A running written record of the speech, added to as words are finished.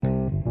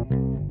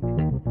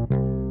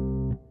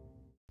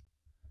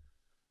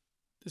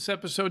This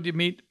episode, you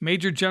meet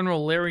Major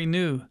General Larry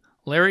New.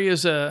 Larry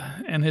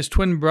and his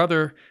twin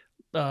brother,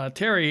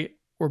 Terry,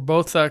 were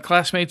both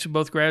classmates,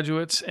 both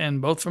graduates,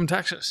 and both from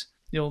Texas.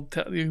 You'll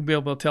be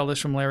able to tell this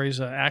from Larry's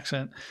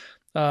accent.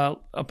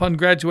 Upon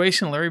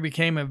graduation, Larry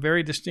became a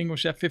very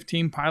distinguished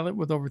F-15 pilot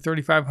with over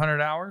 3,500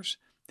 hours.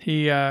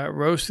 He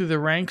rose through the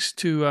ranks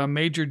to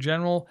Major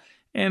General,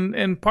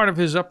 and part of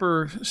his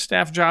upper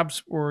staff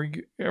jobs were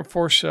Air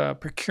Force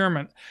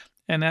procurement,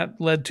 and that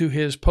led to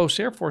his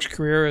post-Air Force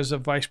career as a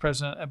vice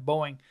president at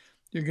Boeing.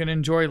 You're going to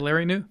enjoy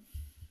Larry New.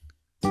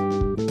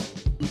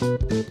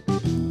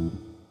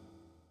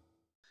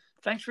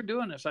 Thanks for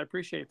doing this. I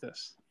appreciate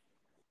this.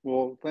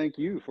 Well, thank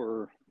you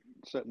for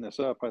setting this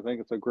up. I think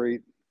it's a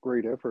great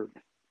effort.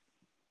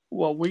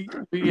 Well,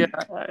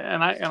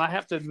 and I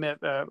have to admit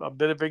a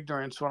bit of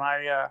ignorance. When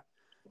I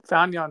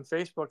found you on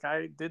Facebook,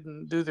 I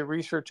didn't do the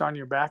research on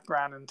your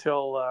background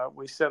until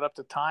we set up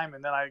the time,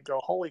 and then I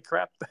go, holy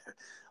crap,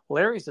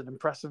 Larry's an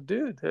impressive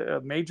dude,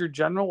 a major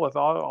general with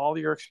all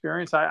your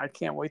experience. I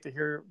can't wait to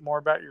hear more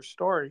about your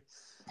story.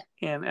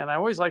 And I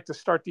always like to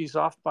start these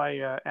off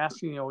by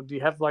asking, do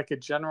you have like a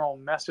general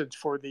message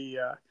for the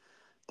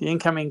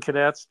incoming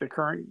cadets, the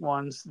current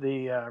ones,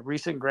 the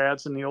recent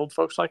grads, and the old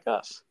folks like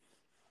us?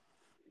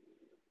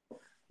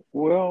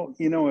 Well,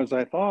 as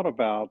I thought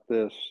about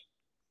this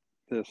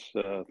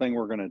thing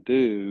we're going to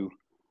do,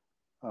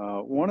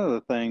 one of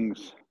the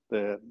things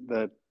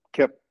that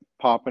kept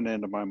popping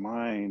into my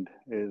mind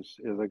is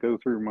as I go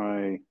through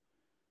my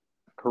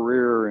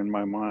career in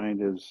my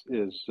mind is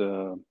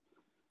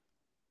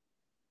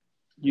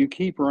you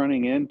keep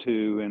running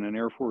into, in an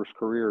Air Force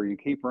career, you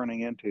keep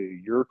running into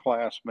your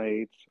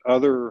classmates,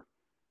 other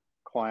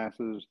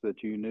classes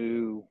that you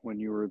knew when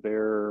you were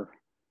there,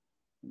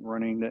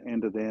 running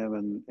into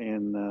them,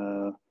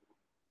 and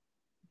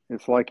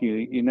it's like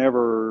you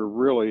never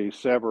really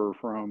sever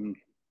from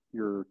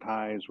your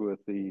ties with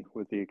the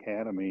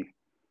academy.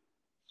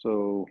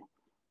 So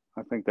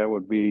I think that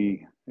would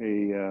be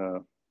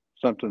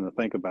something to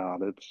think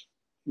about. It's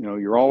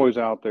you're always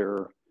out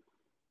there,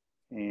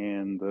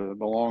 and the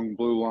long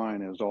blue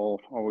line is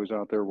always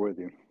out there with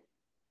you.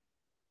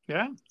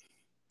 Yeah.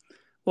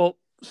 Well,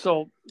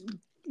 so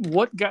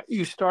what got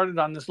you started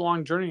on this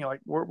long journey?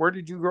 Like, where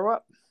did you grow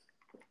up?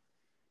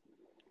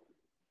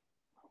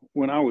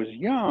 When I was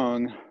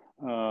young,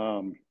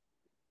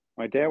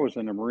 my dad was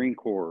in the Marine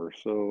Corps,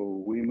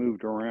 so we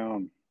moved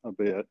around a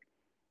bit.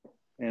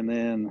 And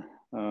then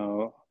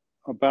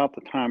about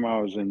the time I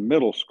was in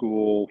middle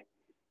school,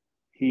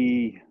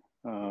 he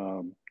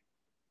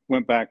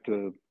went back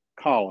to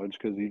college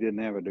because he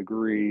didn't have a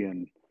degree,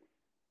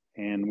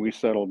 and we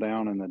settled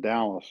down in the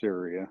Dallas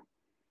area.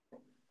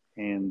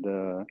 And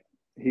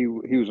he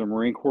was a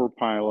Marine Corps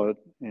pilot,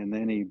 and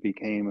then he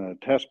became a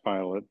test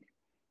pilot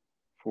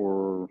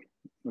for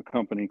a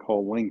company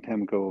called Ling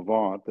Temco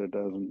Vought that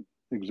doesn't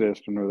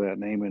exist under that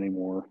name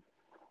anymore.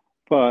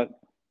 But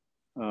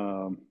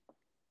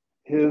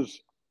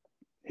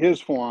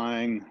his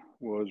flying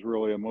was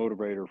really a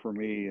motivator for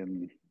me,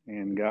 and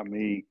got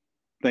me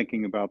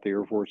thinking about the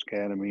Air Force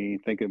Academy,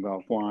 thinking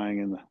about flying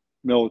and the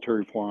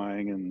military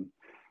flying and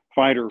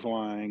fighter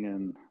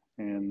flying,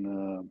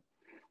 and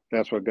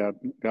that's what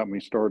got me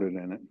started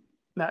in it.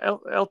 Now,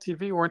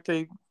 LTV,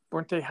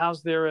 weren't they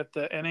housed there at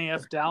the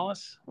NAF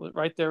Dallas,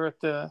 right there at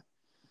the?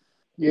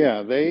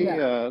 Yeah,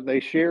 they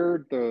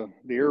shared the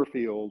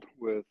airfield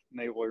with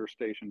Naval Air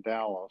Station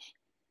Dallas.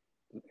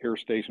 The air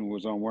station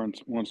was on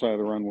one side of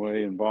the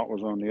runway, and Vought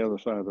was on the other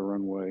side of the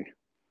runway.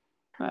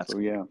 So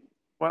yeah.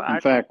 Well,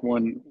 in fact,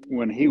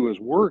 when he was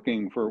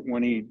working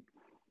when he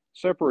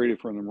separated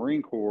from the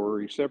Marine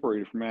Corps, he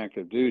separated from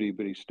active duty,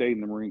 but he stayed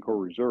in the Marine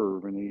Corps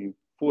Reserve, and he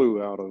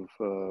flew out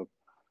of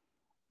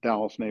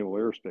Dallas Naval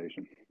Air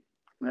Station.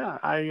 Yeah,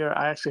 I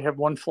actually had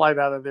one flight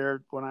out of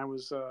there when I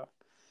was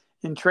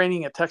in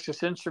training at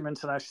Texas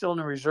Instruments, and I was still in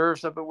the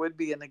reserves up at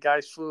Whidbey, and the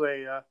guys flew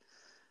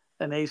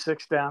an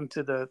A6 down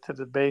to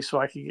the base so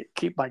I could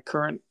keep my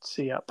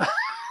currency up.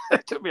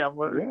 It took me out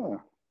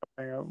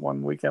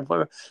one weekend.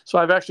 So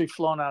I've actually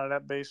flown out of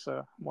that base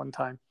one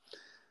time.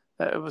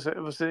 It was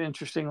an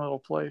interesting little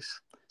place.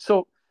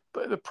 So,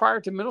 but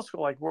prior to middle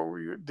school, like, what were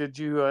you? Did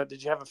you have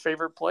a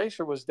favorite place,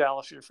 or was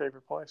Dallas your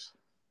favorite place?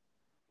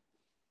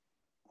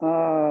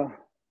 Well,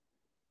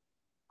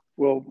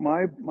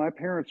 my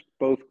parents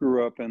both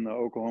grew up in the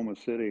Oklahoma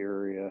City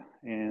area,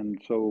 and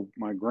so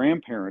my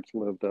grandparents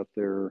lived up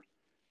there.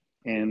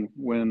 And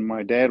when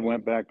my dad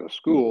went back to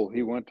school,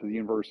 he went to the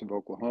University of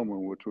Oklahoma,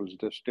 which was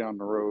just down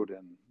the road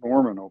in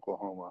Norman,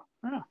 Oklahoma.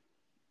 Yeah.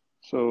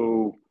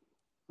 So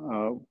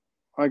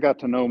I got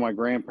to know my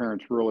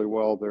grandparents really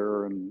well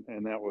there, and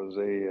that was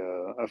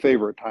a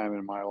favorite time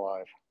in my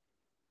life.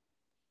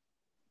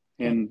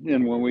 And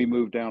when we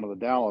moved down to the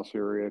Dallas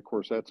area, of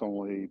course, that's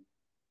only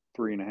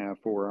 3.5,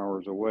 4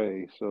 hours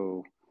away.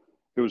 So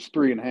it was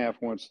 3.5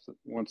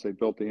 once they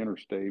built the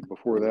interstate.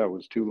 Before that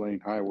was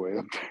 2-lane highway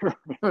up there.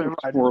 It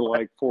was more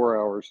like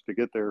 4 hours to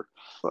get there.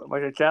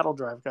 Like a cattle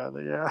drive, kind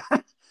of. Yeah.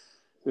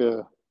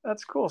 Yeah.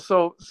 That's cool.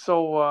 So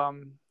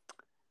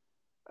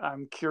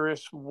I'm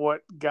curious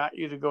what got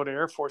you to go to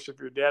Air Force if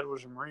your dad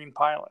was a Marine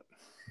pilot.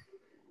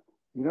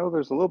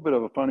 There's a little bit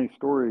of a funny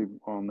story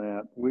on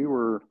that.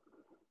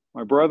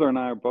 My brother and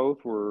I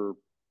both were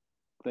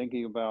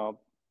thinking along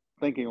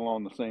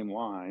the same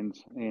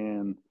lines,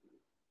 and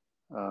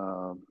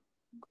uh,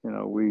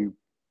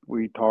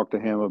 we talked to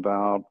him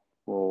about,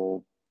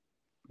 well,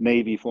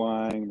 Navy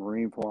flying,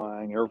 Marine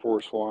flying, Air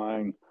Force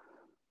flying,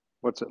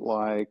 what's it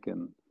like,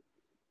 and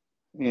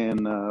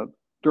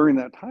during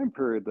that time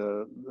period,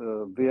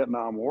 the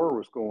Vietnam War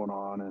was going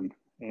on,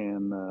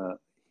 and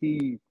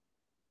he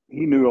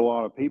knew a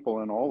lot of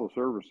people in all the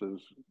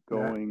services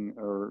going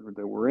or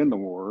that were in the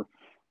war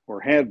or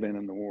had been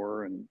in the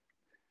war, and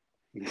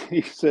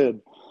he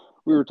said,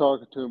 we were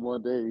talking to him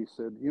one day. He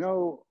said,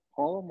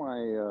 all of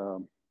my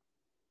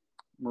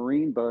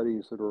Marine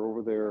buddies that are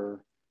over there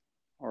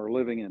are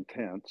living in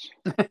tents,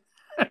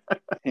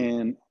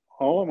 and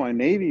all of my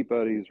Navy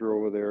buddies are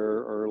over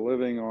there are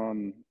living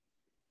on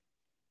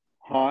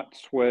hot,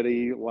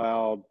 sweaty,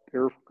 loud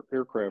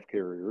aircraft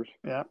carriers.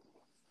 Yeah.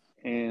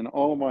 And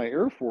all of my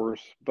Air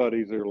Force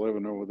buddies that are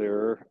living over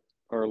there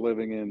are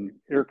living in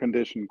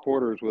air-conditioned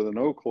quarters with an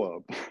O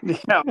Club.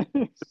 Yeah,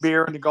 the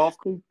beer and the golf.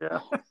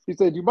 Yeah. He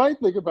said, you might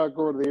think about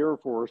going to the Air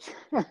Force.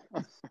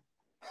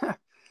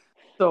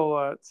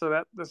 So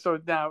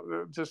now,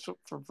 just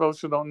for folks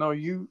who don't know,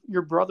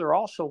 your brother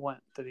also went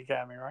to the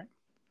academy, right?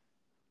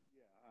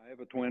 Yeah, I have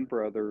a twin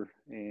brother,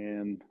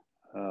 and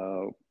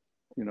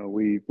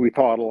we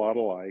thought a lot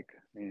alike,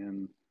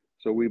 and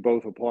so we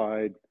both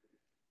applied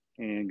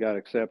and got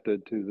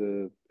accepted to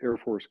the Air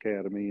Force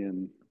Academy,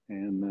 and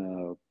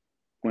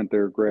went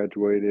there,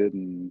 graduated,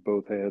 and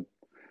both had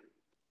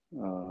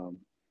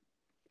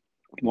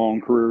long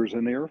careers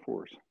in the Air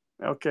Force.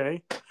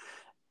 Okay.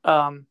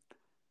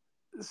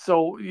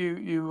 So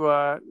you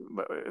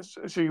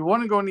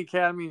want to go in the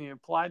academy and you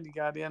applied, you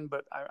got in,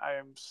 but I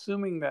am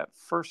assuming that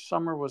first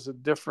summer was a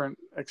different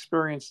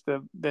experience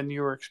than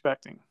you were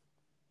expecting.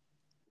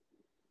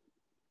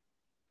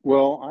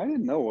 Well, I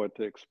didn't know what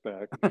to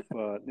expect,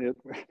 but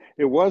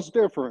it was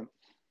different.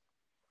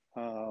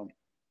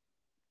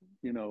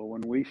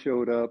 When we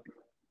showed up,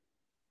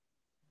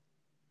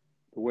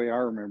 the way I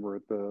remember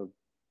it,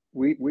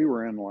 we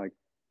were in, like,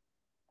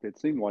 it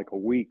seemed like a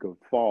week of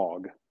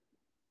fog.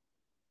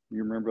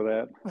 You remember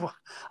that? Well,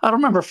 I don't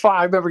remember fog.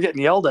 I remember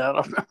getting yelled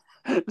at.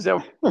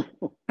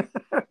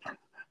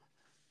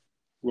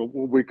 Well,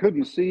 we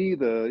couldn't see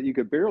you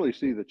could barely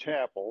see the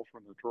chapel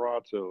from the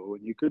terrazzo,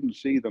 and you couldn't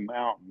see the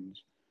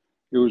mountains.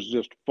 It was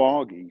just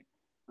foggy.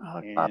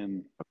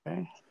 And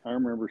okay. I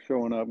remember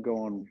showing up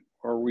going,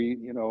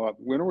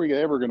 when are we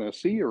ever going to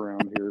see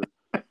around here?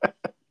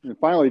 And it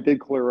finally did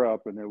clear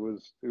up, and it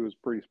was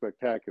pretty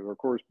spectacular. Of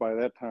course, by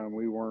that time,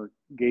 we weren't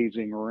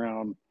gazing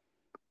around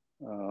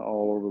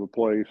all over the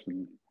place.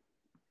 And,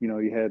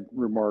 you had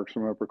remarks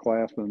from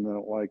upperclassmen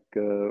that, like,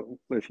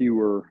 if you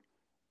were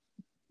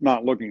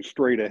not looking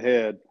straight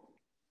ahead,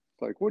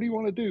 it's like, what do you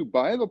want to do?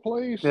 Buy the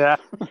place? Yeah.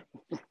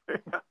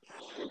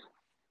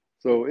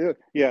 So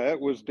it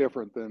was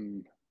different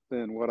than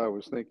what I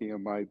was thinking it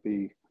might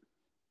be.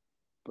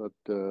 But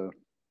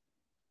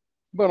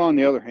on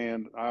the other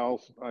hand, I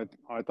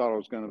thought it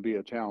was going to be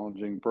a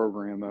challenging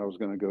program that I was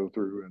going to go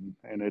through,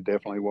 and it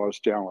definitely was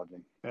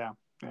challenging. Yeah,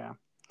 yeah.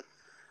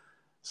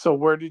 So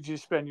where did you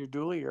spend your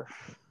dual year?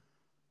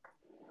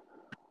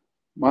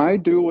 My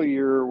dual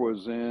year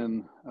was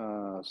in,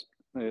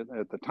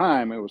 at the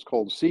time, it was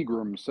called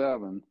Seagram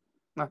 7.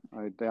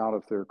 I doubt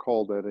if they're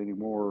called that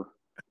anymore.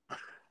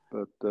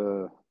 But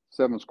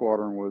 7th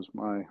Squadron was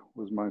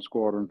my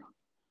squadron.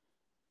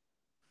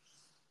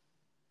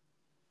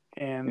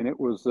 And it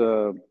was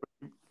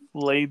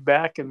laid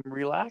back and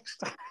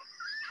relaxed.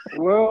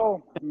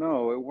 Well,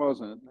 no, it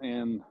wasn't.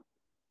 And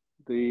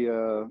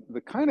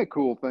the kind of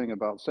cool thing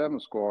about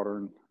 7th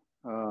Squadron,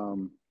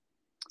 I'm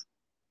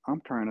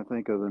trying to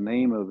think of the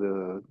name of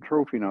the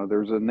trophy now.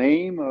 There's a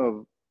name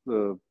of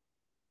the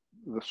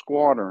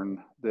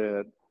squadron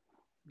that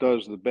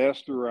does the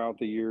best throughout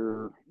the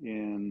year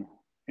in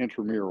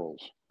intramurals.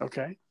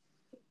 Okay.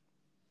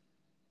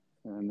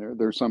 And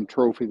there's some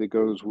trophy that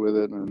goes with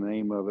it and the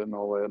name of it and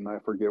all that, and I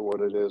forget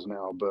what it is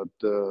now. But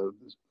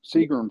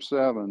Seagram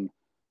 7,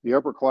 the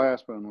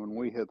upperclassmen, when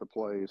we hit the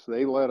place,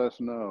 they let us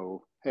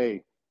know,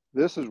 hey,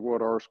 this is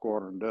what our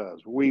squadron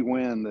does. We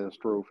win this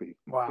trophy.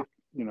 Wow.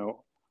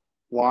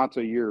 Lots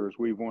of years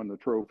we've won the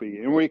trophy,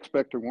 and we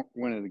expect to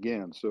win it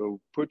again.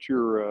 So put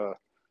your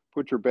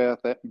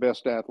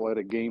best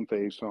athletic game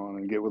face on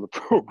and get with the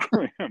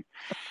program.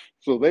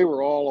 So they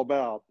were all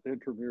about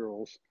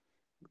intramurals,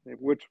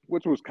 which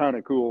was kind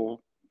of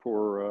cool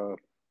for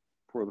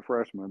the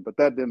freshmen. But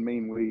that didn't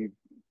mean we,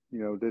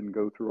 didn't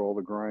go through all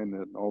the grind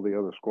that all the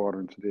other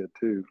squadrons did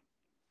too.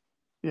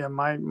 Yeah,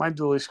 my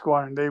dually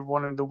squadron, they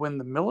wanted to win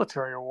the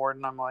military award,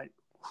 and I'm like,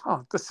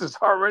 oh, this is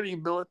already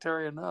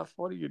military enough.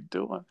 What are you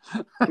doing?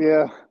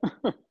 Yeah.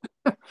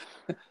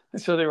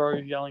 So they were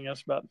already yelling at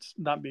us about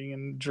not being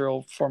in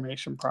drill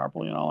formation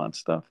properly and all that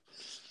stuff.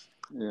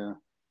 Yeah.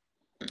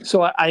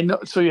 So I know.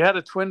 So you had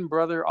a twin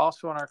brother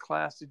also in our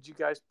class. Did you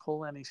guys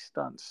pull any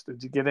stunts?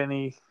 Did you get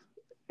any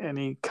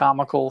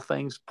comical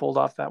things pulled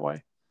off that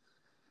way?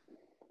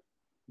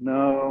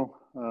 No,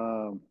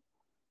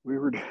 we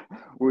were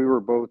we were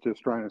both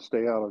just trying to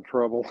stay out of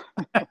trouble.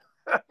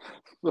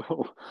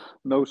 So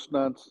no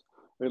stunts,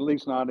 at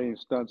least not any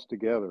stunts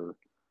together.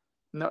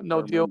 No, I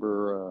no deal.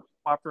 remember,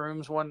 Swap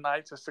rooms one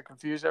night just to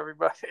confuse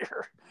everybody.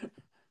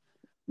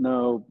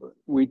 no, but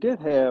we did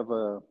have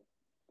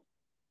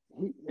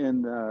he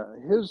in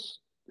his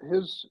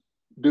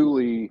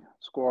dually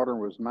squadron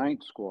was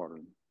Ninth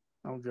Squadron,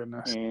 Oh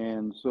goodness.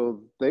 and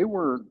so they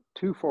weren't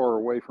too far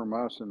away from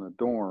us in the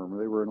dorm.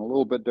 They were in a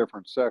little bit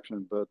different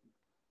section, but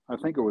I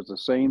think it was the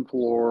same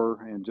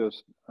floor and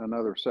just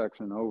another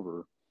section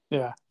over.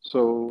 Yeah.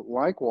 So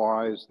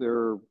likewise,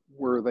 there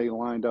where they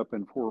lined up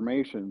in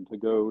formation to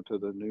go to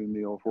the new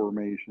meal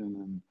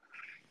formation,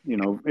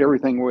 and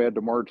everything we had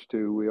to march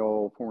to, we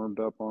all formed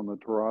up on the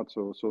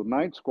terrazzo. So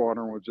Ninth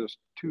Squadron was just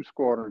two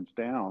squadrons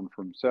down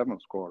from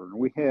Seventh Squadron.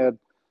 We had,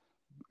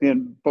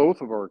 in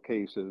both of our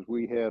cases,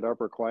 we had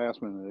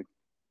upperclassmen that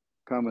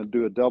come and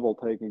do a double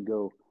take and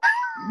go,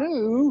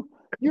 "No,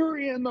 you're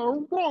in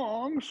the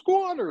wrong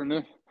squadron,"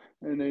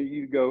 and then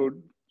you go,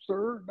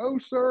 "Sir, no,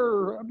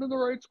 sir, I'm in the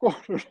right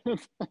squadron."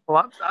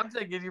 Well, I'm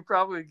thinking you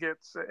probably get,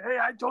 hey,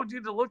 I told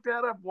you to look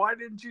that up. Why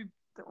didn't you?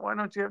 Why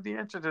don't you have the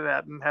answer to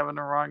that? And having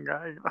the wrong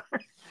guy,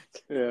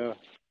 Yeah.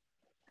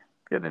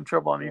 getting in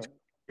trouble on each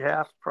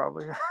behalf,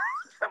 probably.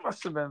 That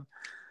must have been.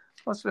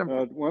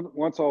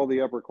 Once all the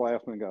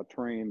upperclassmen got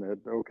trained that,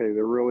 okay,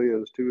 there really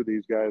is two of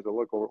these guys that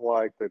look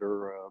alike that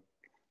are,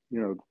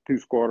 two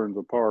squadrons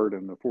apart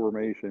in the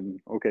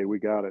formation. Okay, we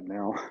got it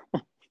now.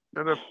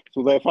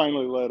 So that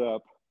finally let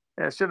up.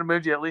 Yeah, should have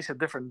moved you at least at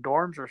different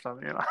dorms or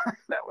something.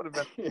 That would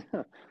have been.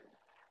 Yeah.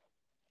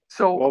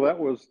 So Well, that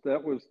was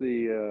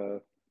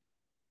the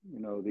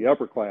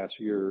upper class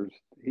years.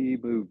 He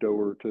moved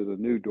over to the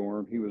new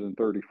dorm. He was in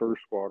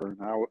 31st Squadron.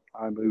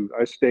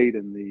 I stayed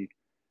in the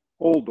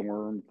old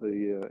dorm,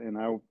 and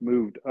I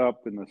moved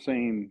up in the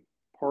same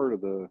part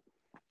of the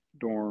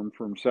dorm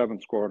from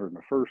 7th Squadron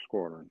to 1st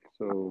Squadron.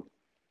 So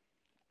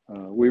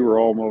we were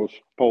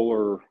almost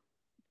polar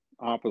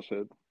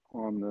opposite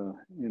on the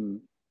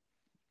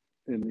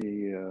in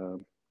the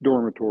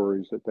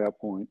dormitories at that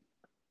point.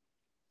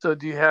 So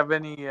do you have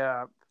any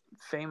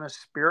famous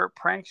spirit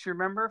pranks you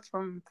remember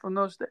from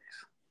those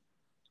days?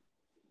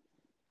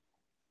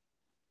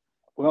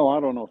 Well, I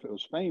don't know if it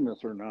was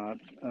famous or not.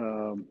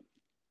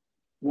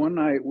 One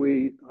night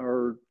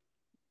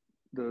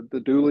the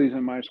doolies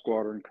in my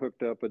squadron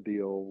cooked up a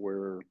deal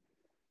where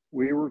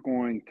we were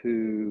going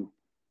to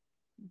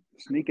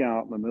sneak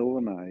out in the middle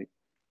of the night,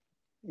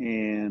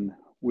 and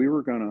we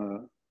were going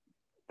to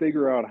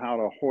figure out how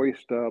to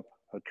hoist up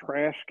a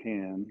trash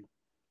can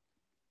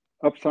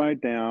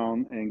upside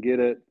down and get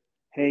it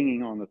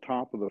hanging on the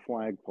top of the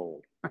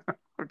flagpole.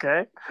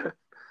 Okay.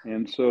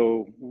 And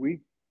so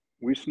we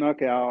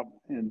snuck out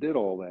and did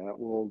all that.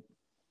 Well,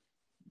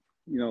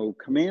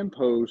 command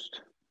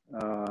post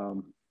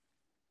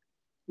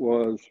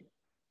was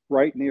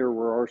right near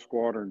where our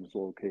squadron is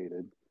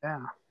located.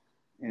 Yeah.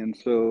 And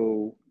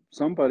so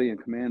somebody in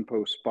command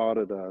post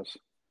spotted us,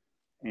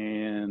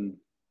 and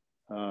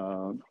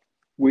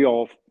we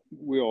all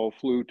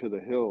flew to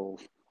the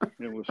hills.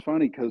 And it was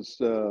funny because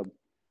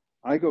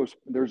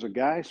there's a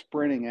guy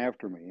sprinting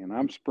after me, and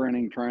I'm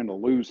sprinting trying to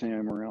lose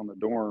him around the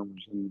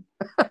dorms,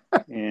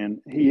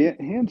 and he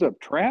ends up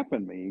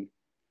trapping me.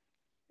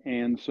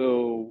 And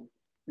so,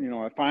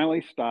 I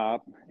finally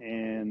stop,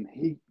 and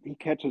he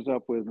catches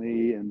up with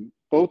me, and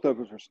both of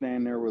us are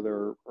standing there with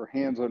our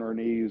hands on our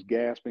knees,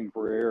 gasping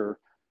for air.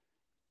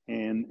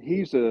 And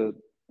he's a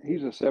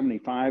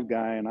 75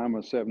 guy, and I'm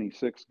a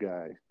 76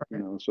 guy.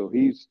 So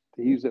he's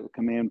at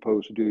command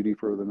post duty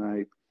for the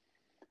night.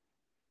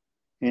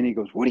 And he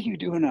goes, "What are you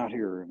doing out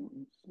here?"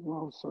 And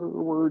well, sir,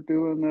 we're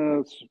doing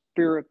a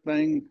spirit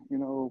thing,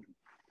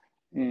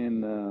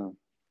 And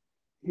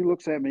he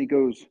looks at me, he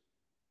goes,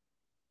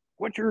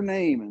 "What's your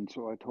name?" And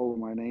so I told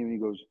him my name. He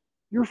goes,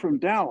 "You're from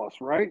Dallas,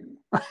 right?"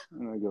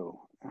 And I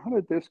go, "How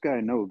did this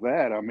guy know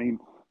that? I mean,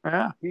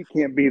 Yeah. he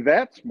can't be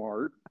that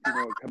smart.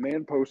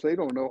 Command post, they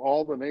don't know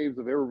all the names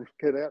of every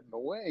cadet in the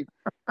wing."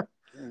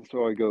 And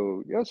so I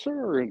go, "Yes,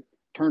 sir." And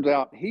turns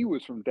out he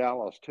was from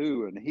Dallas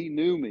too, and he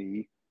knew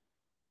me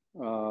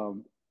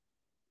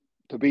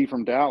to be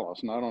from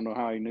Dallas, and I don't know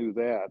how he knew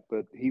that,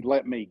 but he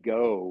let me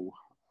go.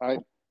 I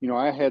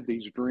had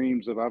these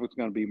dreams that I was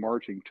going to be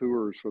marching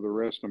tours for the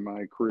rest of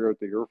my career at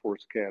the Air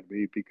Force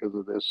Academy because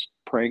of this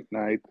prank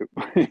night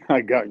that I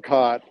got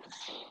caught.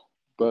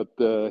 But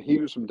he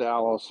was from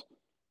Dallas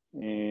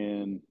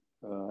and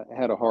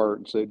had a heart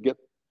and said, "Get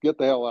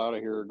the hell out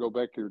of here! Go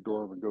back to your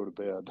dorm and go to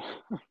bed."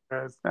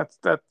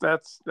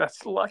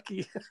 That's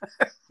lucky.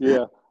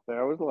 Yeah,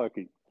 that was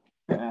lucky.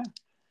 Yeah.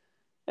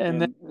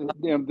 And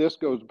then, this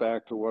goes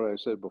back to what I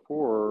said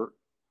before.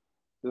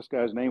 This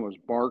guy's name was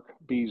Mark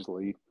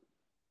Beasley,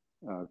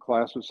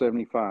 class of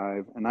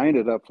 75, and I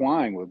ended up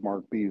flying with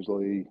Mark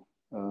Beasley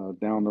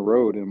down the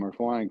road in my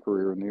flying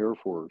career in the Air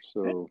Force.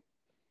 So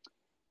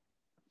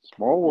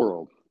Small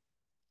world.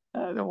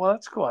 Well,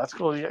 that's cool. That's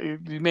cool. You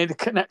made a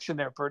connection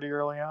there pretty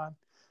early on.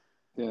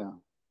 Yeah.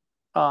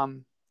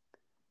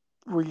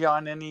 Were you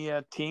on any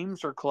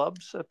teams or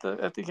clubs at the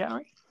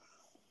academy?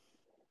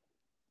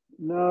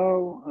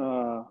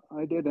 No,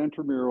 I did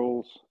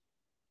intramurals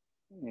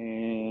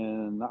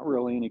and not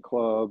really any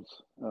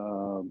clubs.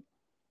 Of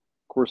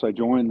course, I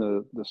joined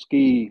the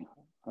ski.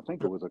 I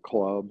think it was a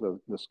club,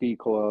 the ski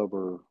club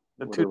or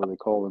whatever they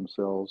call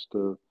themselves,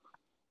 to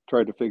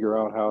try to figure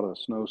out how to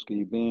snow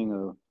ski. Being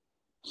a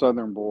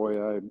Southern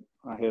boy,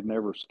 I had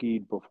never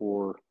skied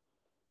before,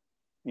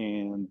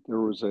 and there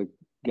was a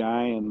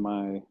guy in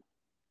my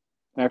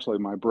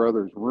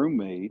brother's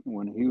roommate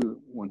when he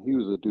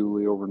was a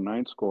dually over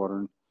Ninth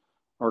Squadron.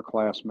 Our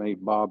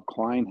classmate Bob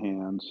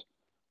Kleinhans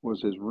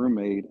was his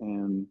roommate,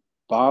 and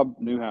Bob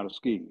knew how to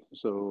ski,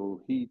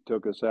 so he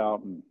took us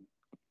out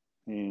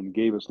and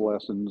gave us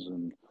lessons,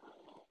 and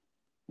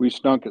we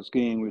stunk at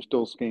skiing. We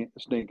still stink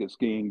at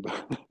skiing,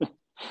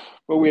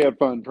 but we had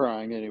fun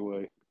trying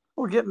anyway.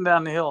 Well, getting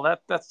down the hill,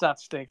 that's not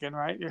stinking,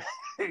 right?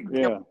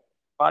 Yeah.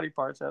 Body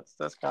parts.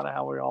 That's kind of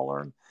how we all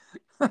learn.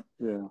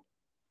 Yeah.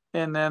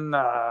 And then,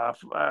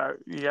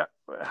 yeah,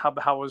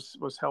 how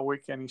was Hell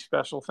Week any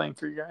special thing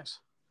for you guys?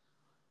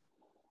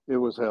 It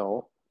was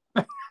hell.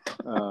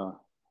 I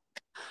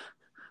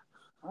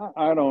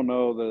don't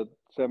know that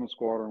 7th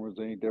Squadron was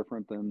any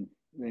different than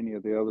any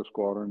of the other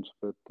squadrons,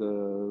 but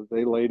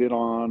they laid it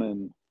on,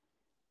 and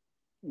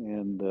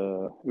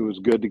it was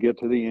good to get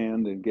to the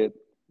end and get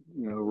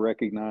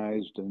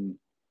recognized and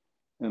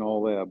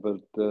all that.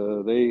 But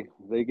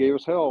they gave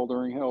us hell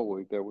during Hell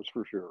Week, that was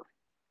for sure.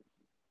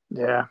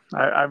 Yeah,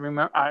 I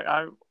remember.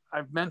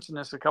 I've mentioned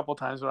this a couple of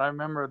times, but I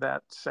remember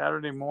that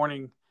Saturday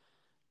morning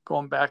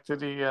going back to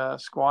the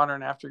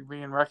squadron after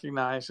being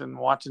recognized and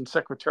watching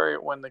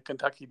Secretariat win the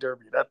Kentucky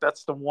Derby.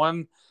 That's the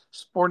one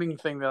sporting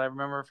thing that I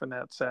remember from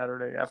that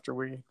Saturday after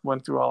we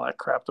went through all that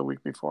crap the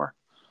week before.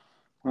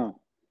 Huh.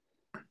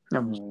 I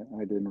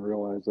didn't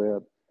realize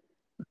that.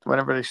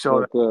 Whenever they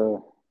showed it,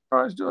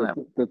 I was doing that.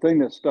 The thing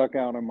that stuck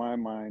out in my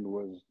mind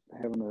was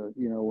having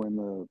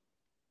in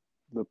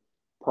the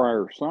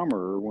prior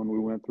summer when we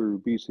went through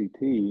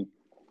BCT,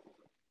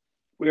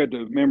 we had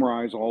to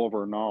memorize all of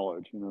our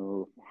knowledge,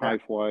 high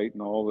flight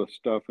and all the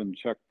stuff and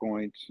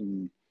checkpoints,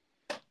 and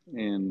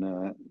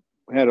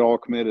had it all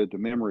committed to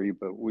memory,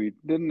 but we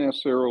didn't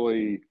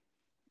necessarily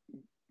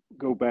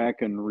go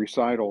back and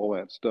recite all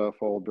that stuff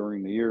all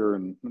during the year.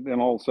 And then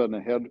all of a sudden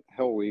ahead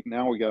Hell Week,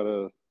 now we got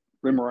to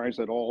memorize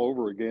it all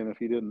over again if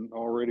you didn't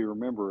already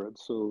remember it.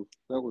 So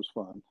that was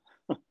fun.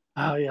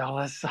 Oh yeah, all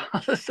that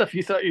stuff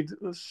you thought you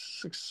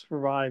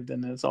survived,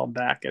 and it's all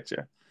back at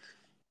you.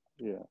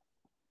 Yeah.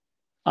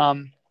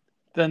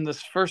 Then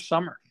this first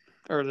summer,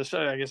 or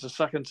I guess the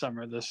second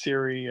summer, the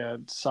Siri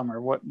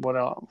summer. What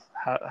else?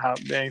 How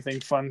anything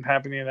fun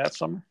happening that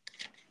summer?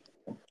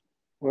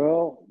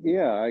 Well,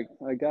 yeah,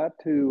 I got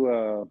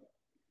to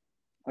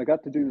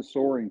do the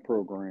soaring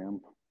program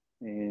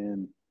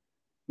and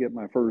get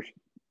my first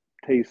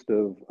taste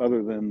of,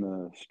 other than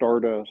the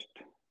Stardust,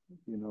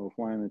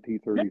 flying the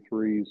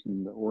T-33s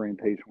and the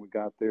orientation we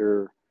got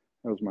there.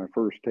 That was my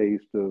first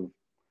taste of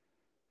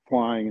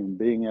flying and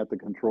being at the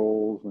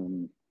controls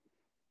and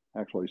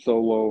actually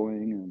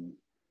soloing, and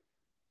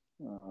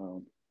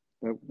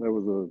that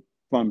was a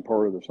fun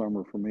part of the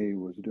summer for me,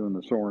 was doing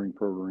the soaring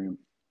program.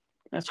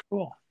 That's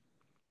cool.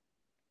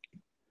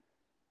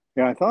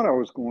 Yeah, I thought I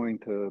was going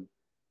to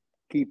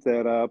keep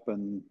that up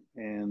and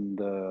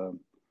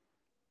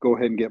go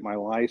ahead and get my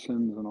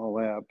license and all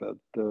that, but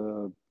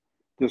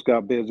just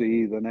got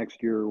busy the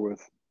next year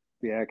with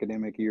the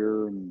academic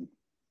year and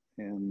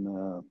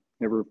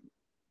never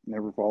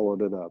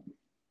followed it up.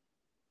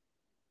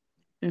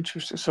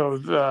 Interesting. So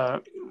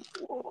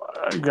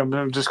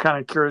I'm just kind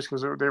of curious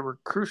because they were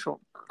crucial.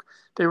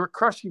 They were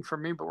crushing for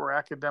me, but were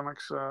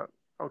academics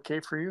okay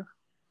for you?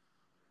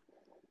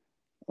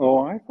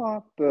 Oh, I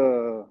thought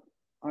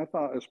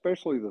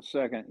especially the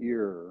second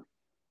year,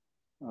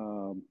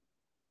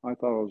 I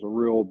thought it was a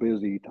real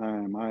busy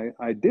time.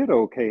 I did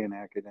okay in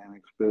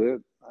academics,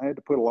 but I had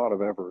to put a lot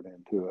of effort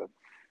into it.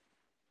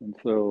 And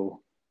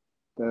so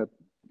that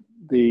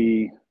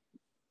the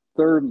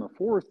third and the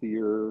fourth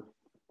year,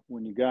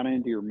 when you got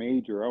into your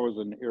major, I was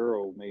an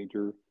aero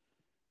major.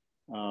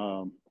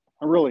 I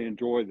really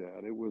enjoyed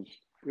that. It was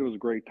a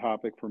great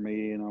topic for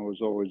me, and I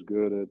was always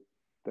good at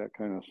that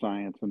kind of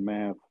science and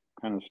math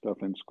kind of stuff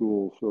in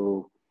school.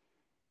 So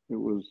it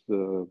was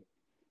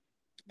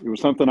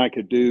something I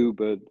could do,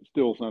 but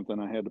still something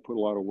I had to put a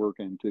lot of work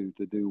into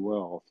to do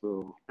well.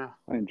 So yeah.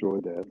 I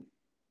enjoyed that.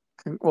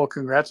 Well,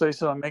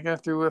 congratulations on making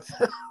it through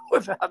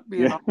without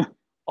being on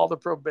all the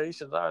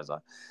probations I was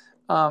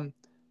on.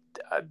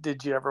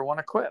 Did you ever want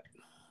to quit?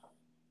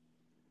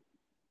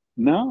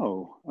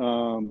 No.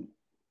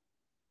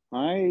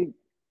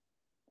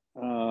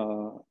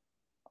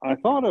 I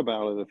thought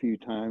about it a few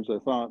times. I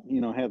thought,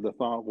 had the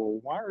thought, well,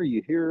 why are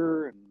you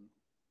here? And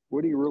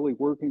what are you really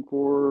working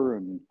for?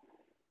 And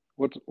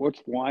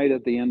what's light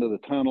at the end of the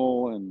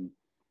tunnel? And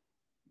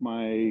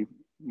my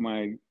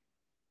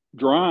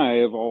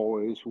drive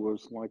always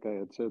was, like I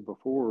had said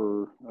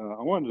before,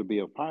 I wanted to be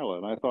a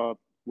pilot. I thought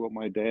what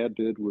my dad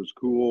did was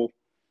cool.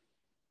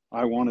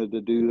 I wanted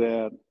to do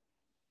that.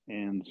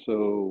 And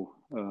so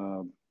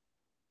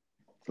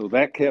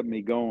that kept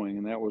me going,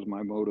 and that was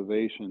my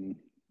motivation,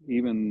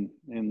 even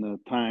in the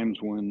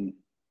times when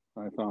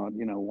I thought,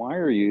 why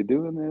are you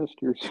doing this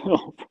to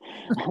yourself?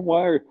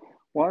 why are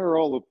why are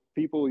all the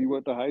people you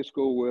went to high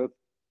school with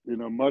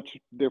in a much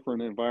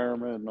different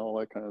environment and all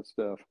that kind of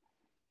stuff?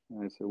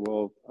 And I said,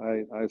 well,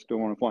 I still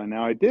want to fly.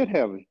 Now I did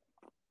have a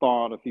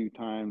thought a few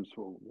times,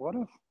 well, what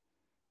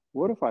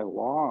if I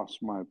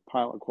lost my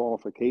pilot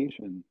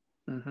qualification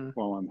Mm-hmm.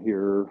 while I'm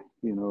here?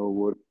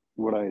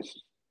 Would I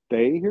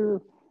stay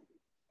here?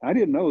 I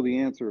didn't know the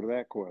answer to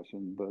that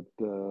question, but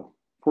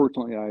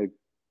fortunately, I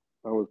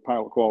was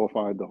pilot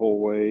qualified the whole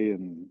way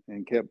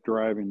and kept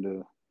driving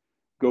to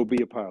go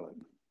be a pilot.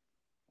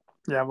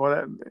 Yeah,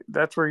 well,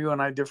 that's where you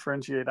and I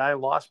differentiate. I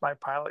lost my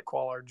pilot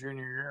qual our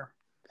junior year.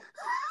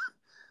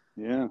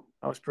 Yeah.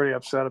 I was pretty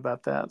upset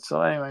about that.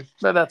 So anyway,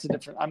 but that's a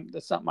different.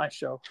 That's not my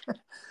show.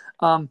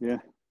 Yeah.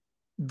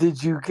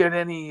 Did you get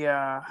any?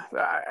 And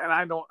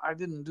I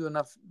didn't do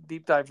enough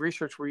deep dive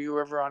research. Were you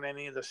ever on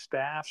any of the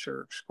staffs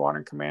or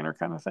squadron commander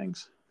kind of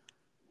things?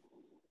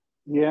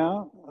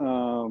 Yeah.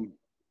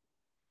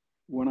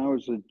 When I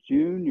was a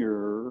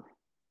junior,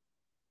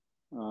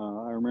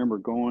 I remember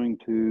going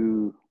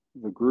to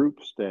the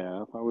group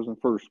staff. I was in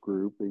first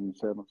group, being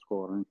 7th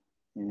Squadron,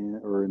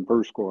 or in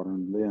first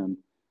squadron then.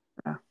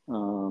 Yeah.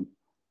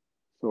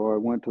 So I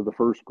went to the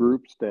first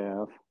group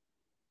staff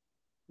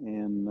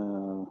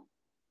and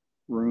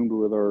roomed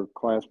with our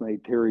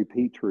classmate Terry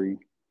Petrie.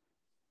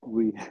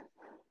 We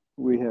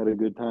had a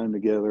good time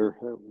together.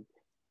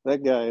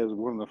 That guy is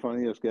one of the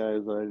funniest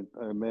guys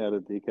I met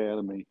at the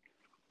academy.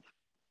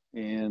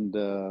 And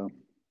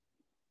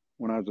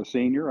when I was a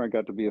senior, I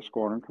got to be a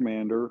squadron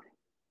commander.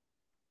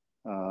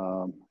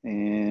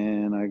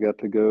 And I got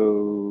to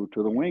go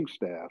to the wing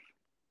staff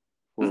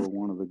for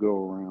one of the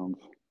go-arounds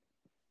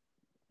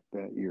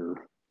that year.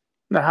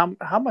 Now,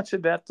 how much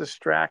did that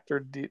distract,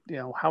 or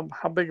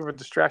how big of a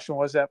distraction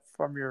was that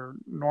from your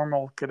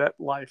normal cadet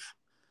life?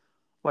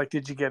 Like,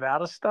 did you get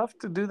out of stuff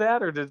to do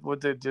that, or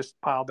would they just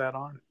pile that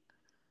on?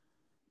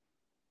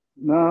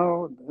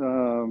 No,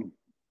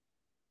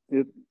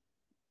 you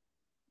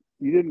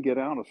didn't get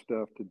out of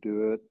stuff to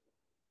do it,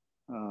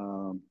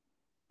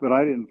 but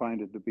I didn't find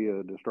it to be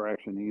a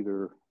distraction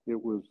either.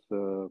 It was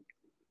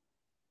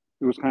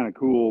kind of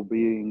cool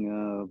being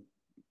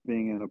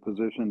in a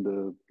position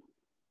to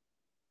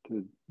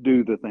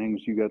do the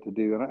things you got to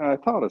do, and I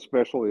thought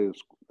especially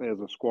as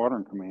a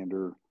squadron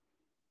commander,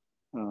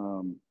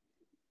 you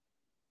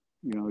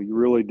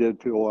really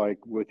did feel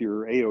like with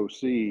your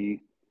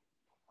AOC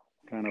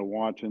kind of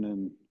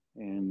watching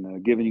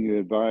and giving you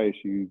advice,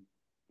 you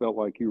felt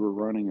like you were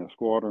running a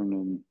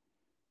squadron,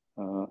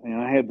 and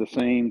I had the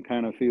same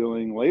kind of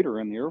feeling later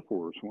in the Air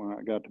Force when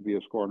I got to be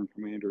a squadron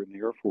commander in the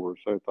Air Force.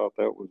 I thought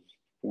that was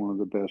one of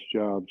the best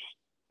jobs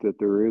that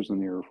there is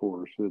in the Air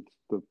Force. It's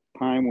the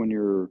time when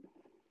you're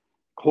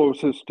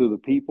closest to the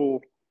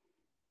people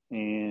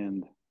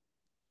and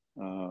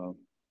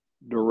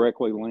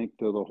directly linked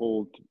to the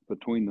whole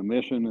between the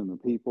mission and the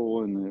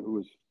people, and it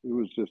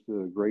was just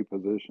a great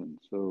position.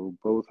 So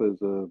both as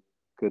a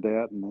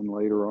cadet and then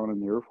later on in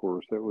the Air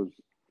Force, that was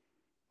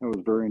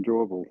very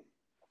enjoyable.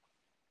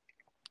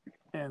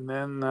 And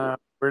then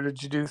where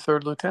did you do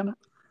third lieutenant?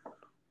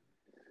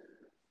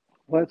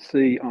 Let's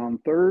see, on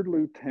third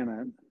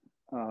lieutenant,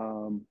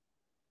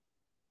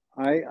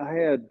 I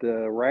had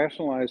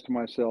rationalized to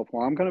myself,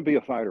 well, I'm going to be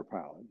a fighter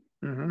pilot.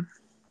 Mm-hmm.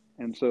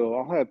 And so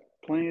I'll have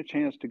plenty of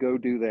chance to go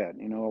do that.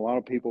 A lot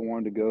of people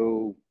wanted to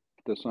go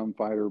to some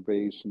fighter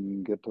base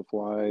and get to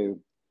flying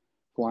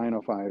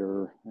a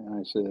fighter. And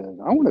I said,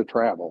 I want to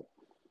travel.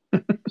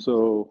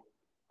 So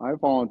I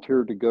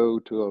volunteered to go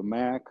to a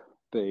MAC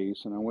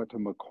base, and I went to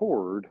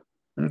McCord.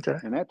 Okay.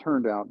 And that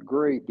turned out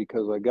great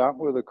because I got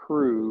with a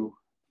crew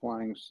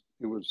flying,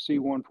 it was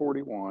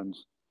C-141s,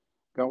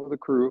 got with a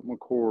crew at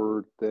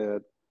McCord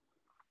that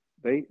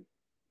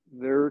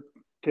their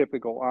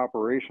typical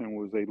operation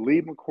was they'd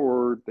leave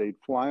McCord, they'd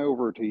fly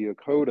over to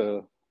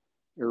Yokota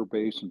Air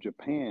Base in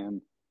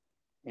Japan,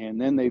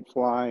 and then they'd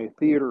fly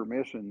theater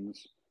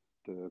missions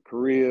to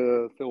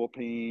Korea,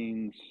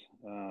 Philippines,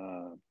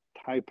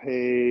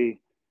 Taipei,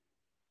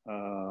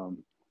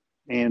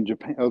 and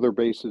Japan, other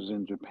bases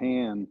in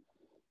Japan.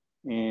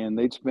 And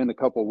they'd spend a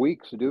couple of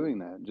weeks doing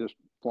that, just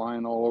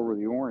flying all over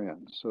the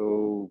Orient.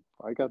 So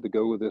I got to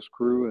go with this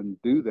crew and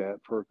do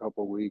that for a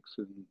couple of weeks,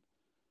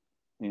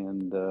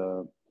 and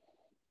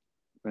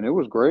it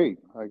was great.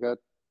 I got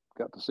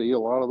to see a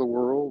lot of the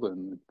world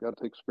and got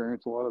to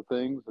experience a lot of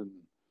things. And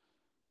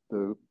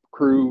the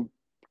crew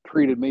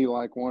treated me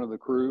like one of the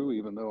crew,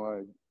 even though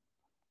I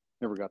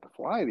never got to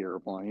fly the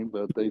airplane.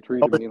 But they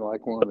treated me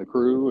like one of the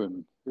crew,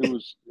 and it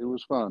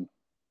was fun.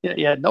 Yeah,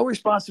 you had no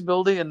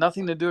responsibility and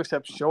nothing to do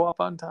except show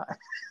up on time.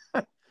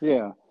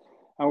 Yeah,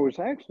 I was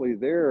actually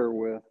there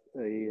with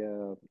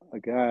a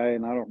guy,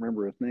 and I don't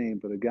remember his name,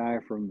 but a guy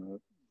from the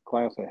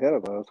class ahead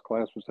of us,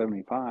 class was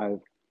 75.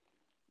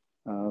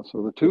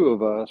 So the two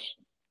of us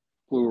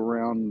flew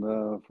around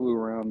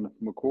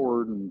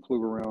McCord and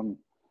flew around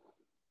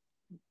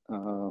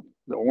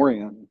the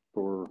Orient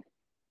for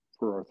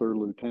our third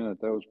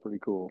lieutenant. That was pretty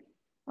cool.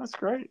 That's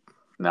great.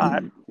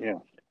 No, yeah.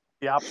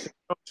 The opposite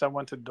coast. I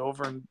went to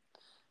Dover and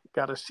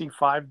got a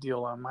C5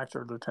 deal on my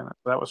third lieutenant.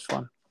 That was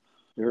fun.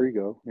 There you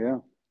go. Yeah.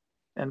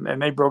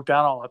 And they broke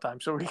down all the time,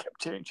 so we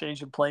kept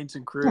changing planes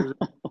and crews.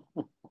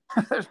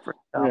 That's pretty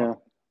common. Yeah.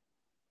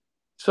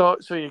 So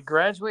you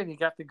graduated, you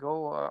got to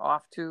go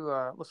off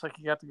to, looks like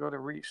you got to go to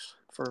Reese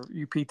for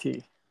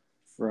UPT.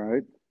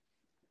 Right.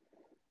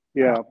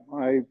 Yeah.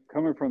 I,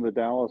 coming from the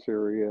Dallas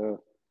area,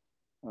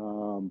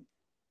 you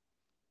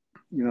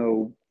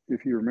know,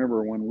 if you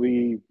remember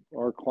when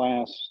our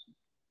class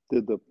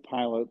did the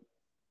pilot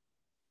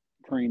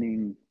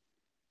training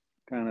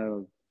kind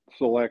of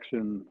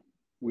selection,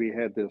 we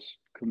had this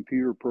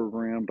computer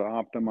program to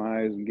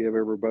optimize and give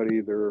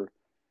everybody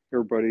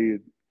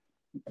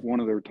one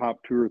of their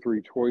top 2 or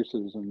 3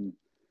 choices. And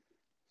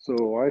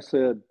so I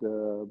said,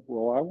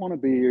 well, I want to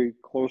be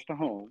close to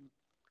home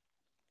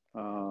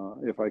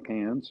if I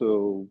can.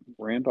 So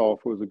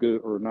Randolph was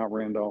not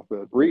Randolph,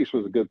 but Reese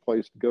was a good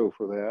place to go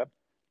for that.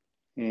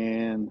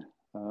 And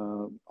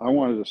I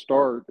wanted to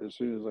start as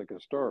soon as I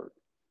could start.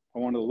 I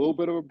wanted a little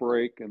bit of a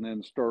break and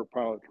then start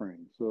pilot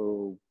training.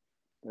 So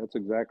that's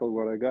exactly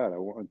what I got. I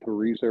went to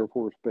Reese Air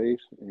Force Base,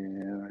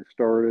 and I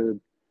started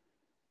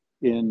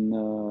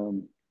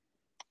in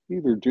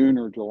either June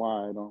or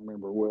July. I don't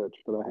remember which,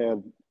 but I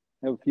had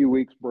a few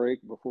weeks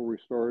break before we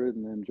started,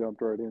 and then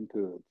jumped right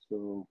into it.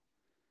 So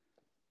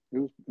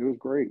it was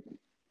great.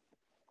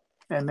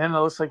 And then it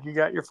looks like you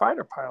got your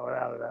fighter pilot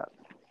out of that.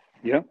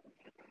 Yep.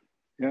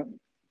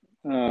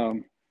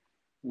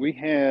 We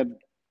had,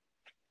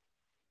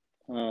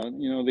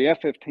 the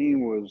F-15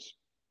 was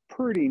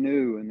pretty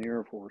new in the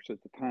Air Force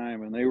at the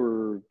time, and they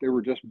were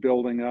just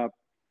building up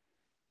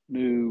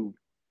new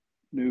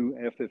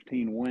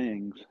F-15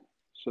 wings.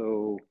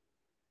 So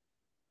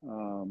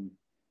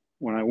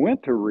when I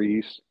went to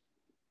Reese,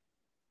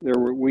 as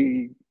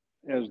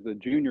the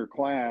junior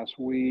class,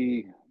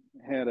 we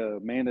had a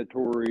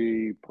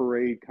mandatory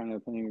parade kind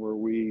of thing where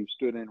we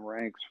stood in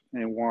ranks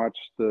and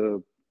watched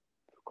the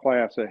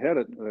class ahead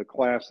of the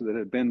class that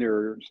had been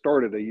there,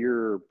 started a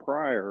year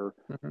prior,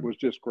 was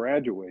just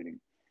graduating.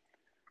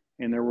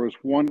 And there was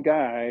one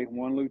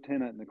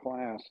lieutenant in the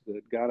class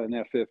that got an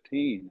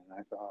F-15, and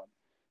I thought,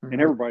 and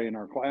everybody in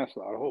our class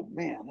thought, oh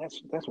man,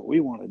 that's what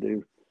we want to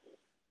do.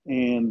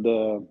 And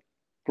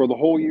for the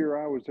whole year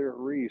I was there at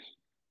Reese,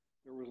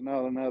 there was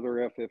not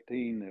another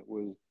F-15 that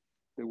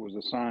was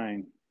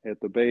assigned at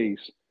the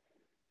base,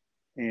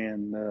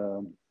 and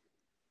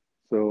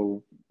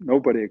so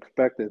nobody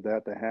expected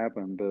that to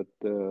happen. But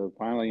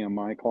finally, in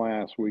my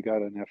class, we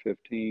got an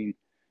F-15,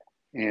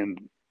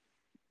 and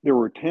there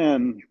were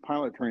 10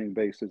 pilot training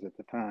bases at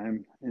the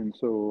time, and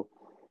so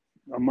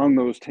among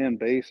those 10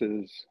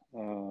 bases,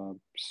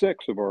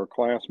 6 of our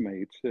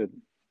classmates at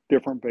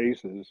different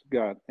bases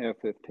got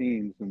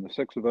F-15s, and the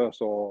 6 of us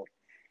all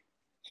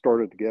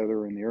started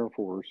together in the Air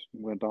Force,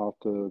 went off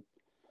to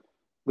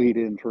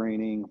lead-in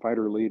training,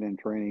 fighter lead-in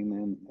training,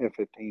 and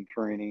F-15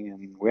 training,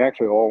 and we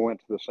actually all went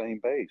to the same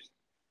base.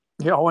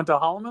 You all went to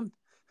Holloman?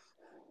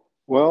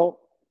 Well,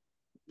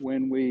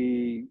 when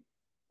we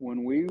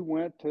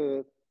went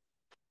to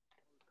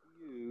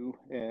you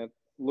at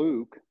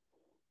Luke,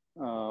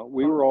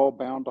 we were all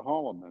bound to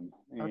Holloman,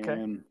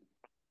 and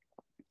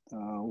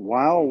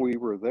while we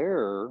were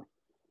there,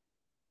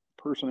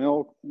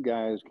 personnel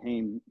guys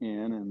came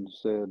in and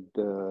said,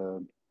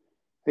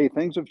 hey,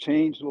 things have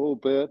changed a little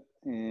bit,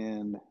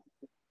 and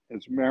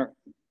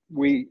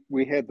we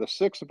had the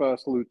 6 of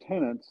us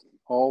lieutenants,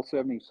 all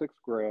 76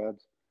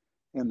 grads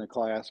in the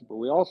class, but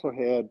we also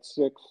had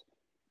 6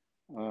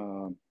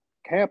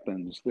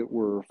 captains that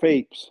were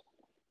FAPEs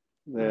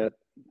that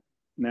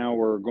now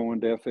were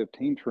going to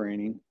F-15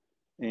 training,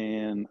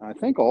 and I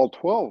think all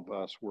 12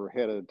 of us were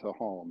headed to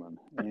Holloman,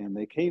 and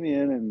they came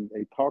in and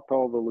they talked to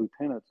all the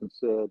lieutenants and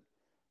said,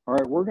 all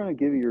right, we're going to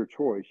give you your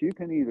choice. You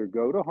can either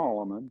go to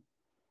Holloman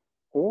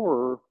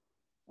or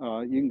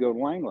you can go to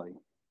Langley.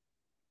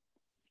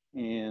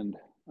 And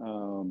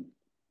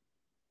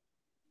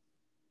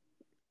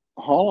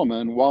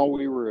Holloman, while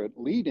we were at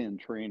lead-in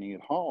training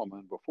at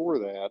Holloman before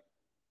that,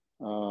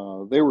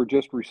 they were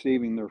just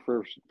receiving their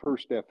first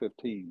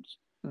F-15s.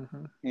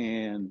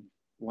 And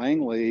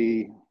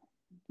Langley,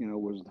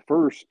 was the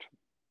first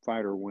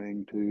fighter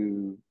wing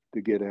to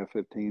get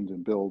F-15s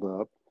and build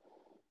up.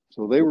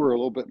 So they were a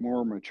little bit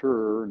more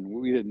mature, and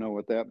we didn't know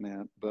what that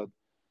meant. But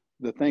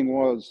the thing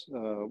was,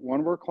 one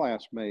of our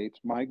classmates,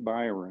 Mike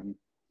Byron,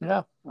 I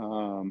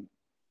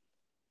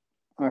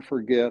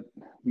forget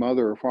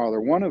mother or father,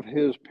 one of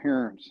his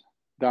parents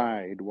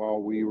died while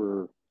we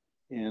were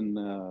at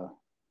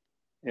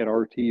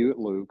RTU at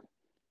Luke,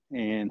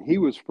 and he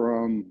was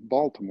from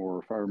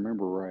Baltimore, if I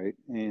remember right.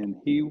 And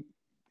he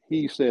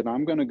said,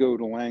 I'm going to go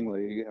to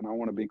Langley, and I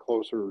want to be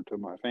closer to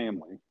my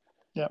family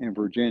in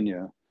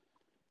Virginia.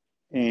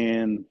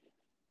 And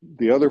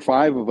the other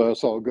 5 of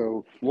us all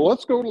go, well,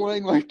 let's go to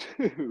Langley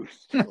too.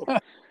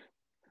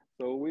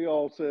 So we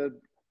all said,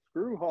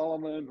 screw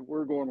Holloman,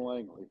 we're going to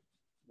Langley.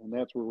 And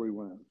that's where we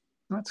went.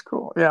 That's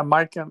cool. Yeah,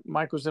 Mike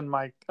was in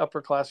my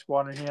upper class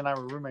squad, and he and I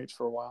were roommates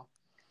for a while.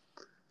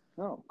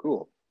 Oh,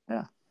 cool.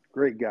 Yeah.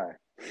 Great guy.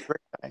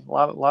 Great guy. A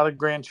lot of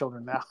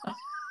grandchildren now.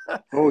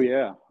 Oh,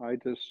 yeah. I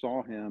just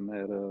saw him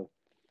at a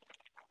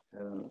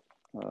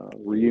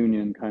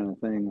reunion kind of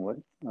thing.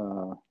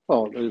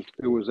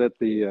 It was at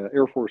the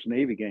Air Force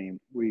Navy game.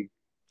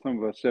 Some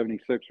of us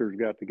 76ers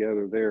got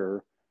together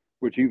there,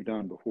 which you've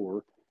done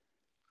before.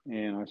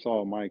 And I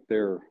saw Mike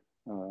there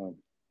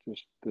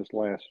just this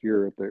last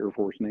year at the Air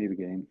Force Navy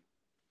game.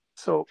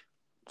 So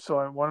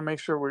I want to make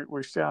sure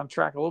we stay on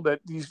track a little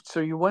bit.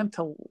 So you went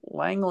to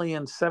Langley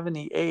in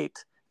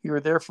 '78. You were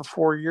there for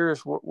 4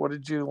 years. What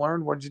did you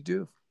learn? What did you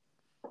do?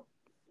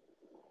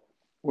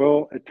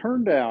 Well, it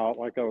turned out,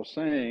 like I was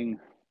saying,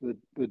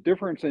 the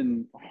difference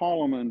in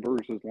Holloman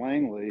versus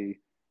Langley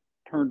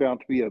turned out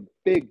to be a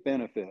big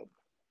benefit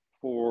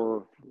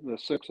for the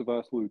 6 of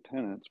us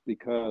lieutenants,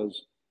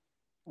 because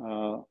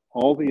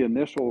all the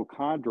initial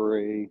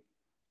cadre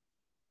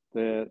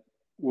that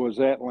was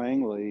at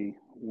Langley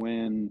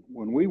when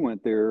we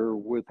went there,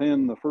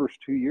 within the first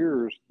 2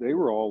 years, they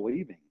were all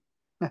leaving.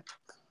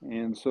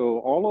 And so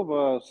all of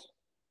us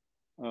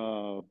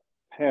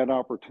had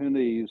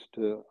opportunities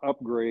to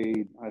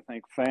upgrade, I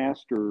think,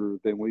 faster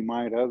than we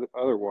might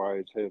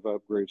otherwise have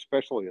upgraded,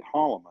 especially at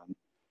Holloman.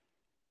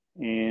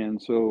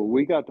 And so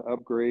we got to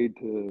upgrade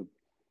to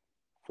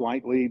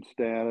flight lead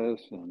status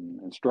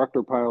and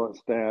instructor pilot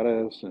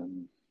status,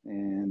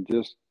 and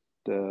just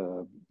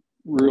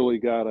really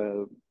got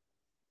a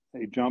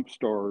jump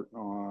start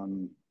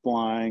on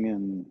flying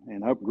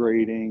and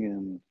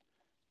upgrading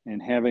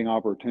and having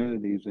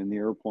opportunities in the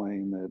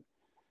airplane that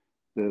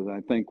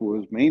I think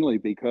was mainly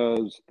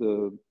because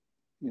that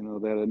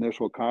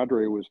initial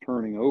cadre was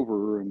turning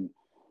over, and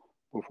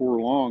before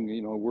long,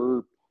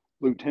 we're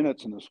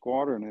lieutenants in the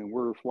squadron and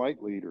we're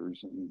flight leaders,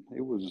 and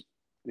it was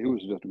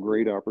just a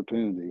great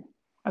opportunity.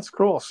 That's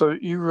cool. So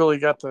you really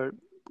got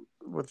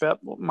with that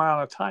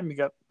amount of time, you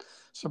got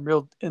some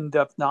real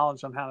in-depth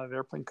knowledge on how that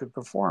airplane could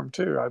perform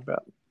too, I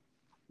bet.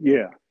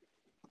 Yeah.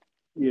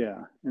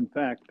 In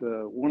fact,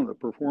 one of the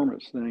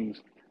performance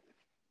things,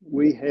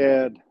 we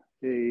had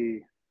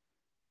a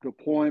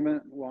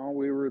deployment while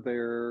we were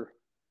there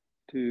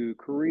to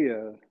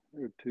Korea,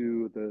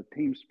 to the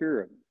Team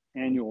Spirit,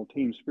 annual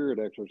Team Spirit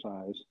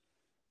exercise.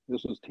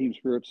 This was Team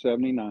Spirit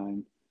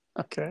 79.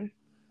 Okay.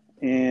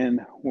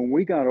 And when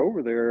we got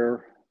over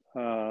there,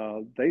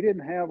 they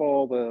didn't have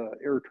all the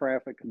air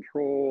traffic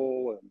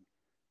control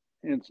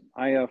and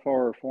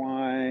IFR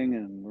flying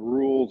and the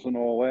rules and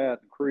all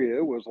that. In Korea,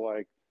 it was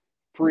like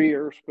free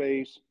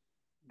airspace,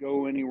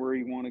 go anywhere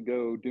you want to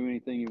go, do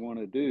anything you want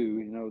to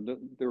do.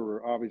 There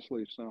were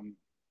obviously some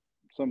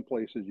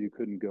places you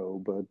couldn't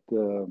go, but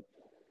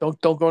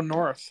don't go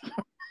north.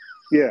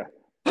 Yeah,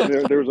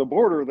 there's a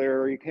border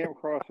there. You can't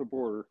cross the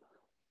border.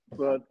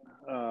 But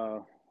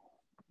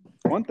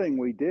one thing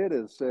we did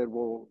is said,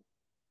 well,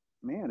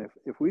 man,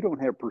 if we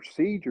don't have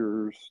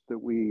procedures that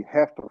we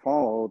have to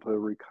follow to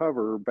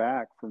recover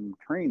back from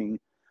training,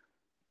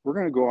 we're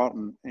going to go out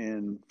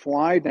and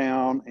fly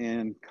down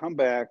and come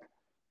back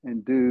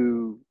and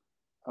do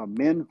a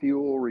min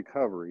fuel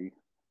recovery.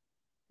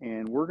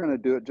 And we're going to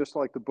do it just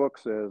like the book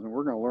says, and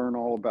we're going to learn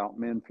all about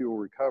min fuel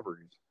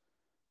recoveries,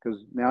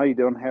 because now you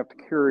don't have to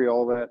carry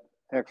all that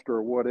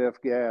extra what if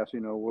gas.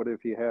 What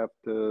if you have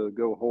to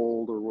go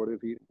hold, or what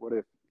if,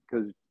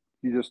 because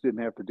you just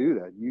didn't have to do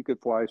that. You could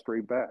fly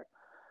straight back,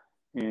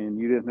 and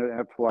you didn't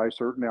have to fly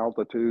certain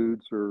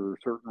altitudes or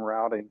certain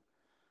routing.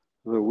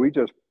 So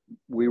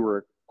we were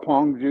at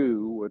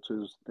Gwangju, which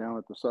is down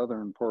at the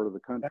southern part of the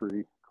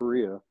country,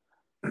 Korea,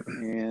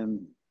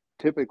 and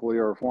typically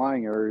our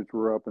flying areas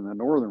were up in the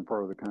northern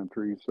part of the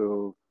country.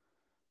 So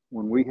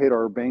when we hit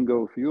our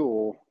bingo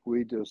fuel,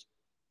 we just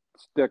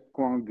stick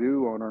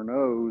Gwangju on our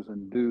nose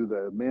and do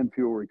the min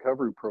fuel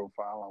recovery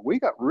profile. And we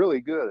got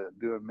really good at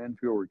doing min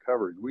fuel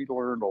recovery. We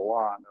learned a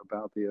lot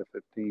about the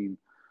F-15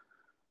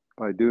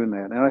 by doing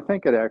that. And I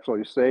think it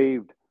actually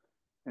saved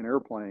an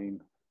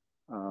airplane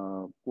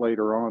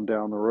later on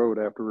down the road.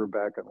 After we were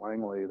back at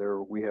Langley,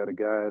 we had a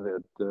guy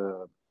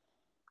that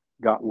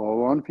got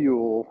low on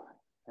fuel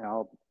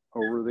out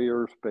over the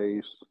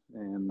airspace,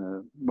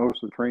 and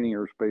most of the training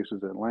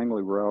airspaces at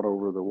Langley were out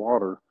over the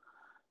water.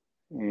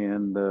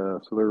 And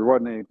so there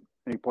wasn't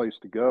any place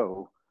to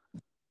go,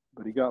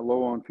 but he got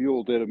low on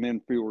fuel, did a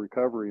min fuel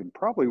recovery, and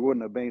probably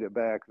wouldn't have made it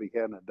back if he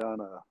hadn't done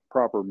a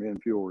proper min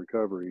fuel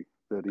recovery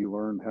that he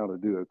learned how to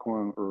do at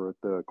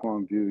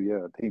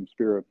Gwangju, Team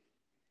Spirit.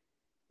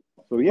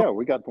 So yeah,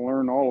 we got to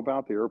learn all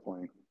about the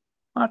airplane.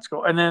 That's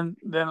cool. And then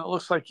it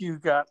looks like you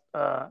got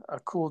a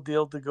cool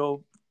deal to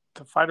go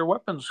to fighter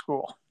weapons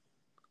school.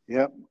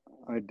 Yep,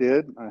 I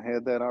did. I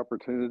had that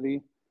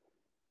opportunity,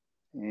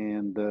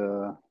 and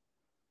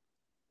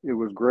it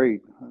was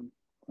great.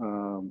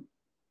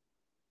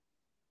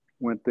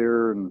 Went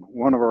there, and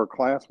one of our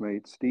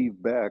classmates,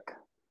 Steve Beck,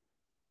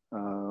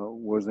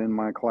 was in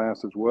my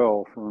class as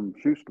well from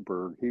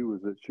Schusterberg. He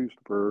was at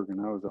Schusterberg and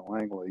I was at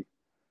Langley.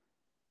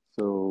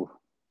 So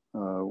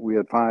we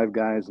had 5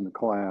 guys in the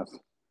class.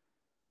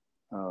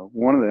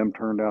 One of them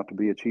turned out to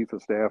be a chief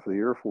of staff of the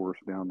Air Force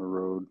down the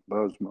road,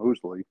 Buzz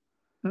Mosley.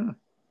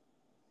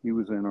 He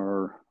was in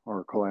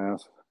our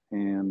class,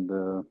 and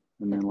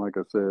then, like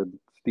I said,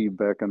 Steve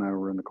Beck and I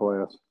were in the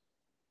class.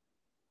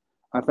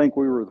 I think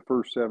we were the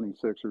first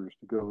 76ers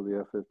to go to the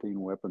F-15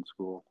 weapons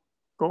school.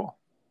 Cool.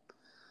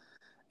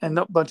 And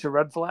a bunch of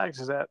red flags.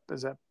 Is that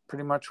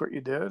pretty much what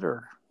you did,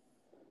 or?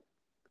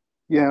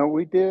 Yeah,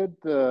 we did.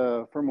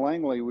 From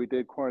Langley, we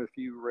did quite a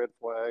few red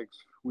flags.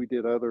 We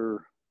did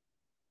other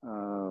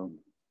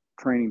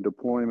training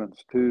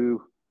deployments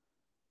too.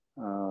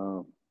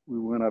 We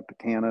went up to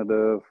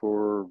Canada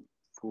for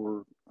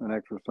an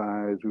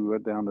exercise. We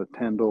went down to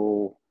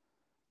Tyndall.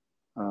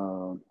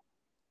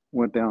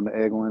 Went down to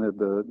Eglin at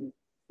the.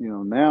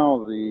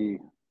 Now the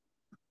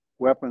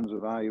weapons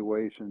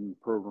evaluation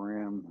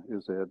program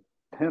is at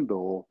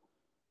Tyndall,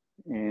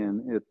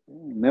 and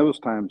in those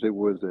times it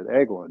was at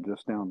Eglin,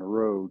 just down the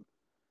road.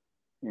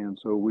 And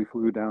so we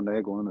flew down to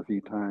Eglin a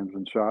few times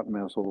and shot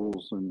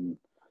missiles, and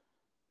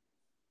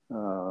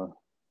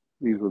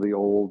these were the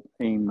old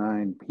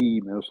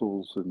AIM-9P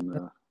missiles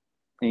and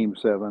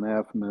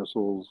AIM-7F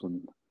missiles,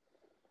 and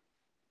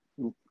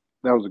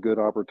that was a good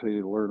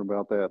opportunity to learn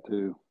about that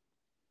too.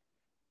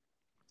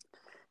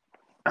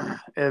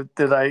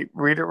 Did I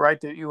read it right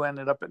that you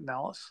ended up at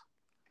Nellis?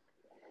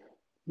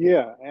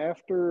 Yeah,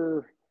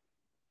 after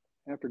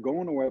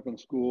going to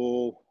weapons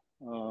school,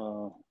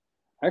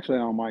 actually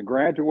on my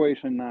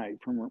graduation night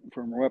from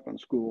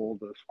weapons school,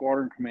 the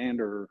squadron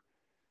commander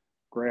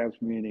grabs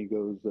me and he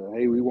goes,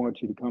 "Hey, we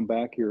want you to come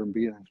back here and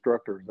be an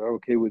instructor. Is that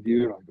okay with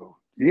you?" And I go,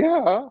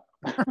 "Yeah,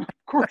 of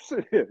course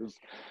it is."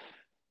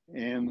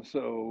 And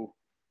so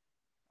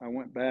I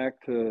went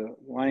back to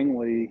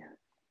Langley,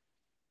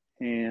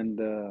 and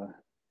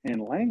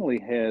Langley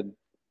had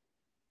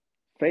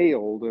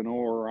failed an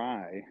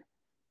ORI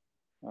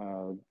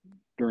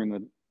during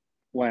the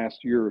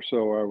last year or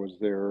so I was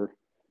there,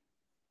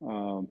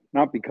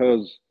 not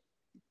because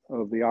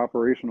of the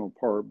operational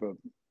part, but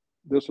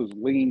this is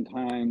lean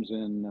times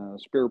in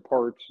spare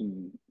parts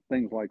and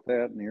things like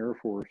that in the Air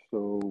Force.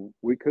 So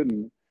we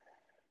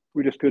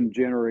just couldn't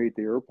generate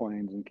the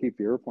airplanes and keep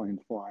the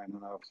airplanes flying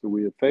enough. So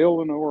we had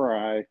failed an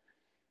ORI,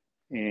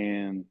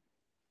 and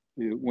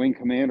the wing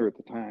commander at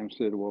the time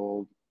said,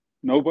 "Well,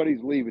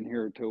 nobody's leaving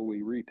here until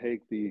we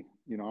retake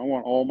I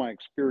want all my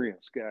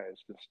experienced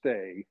guys to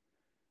stay,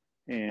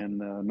 and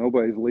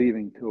nobody's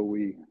leaving till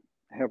we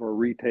have a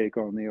retake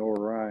on the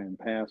ORI and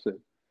pass it."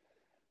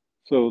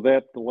 So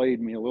that delayed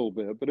me a little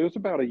bit, but it was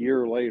about a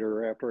year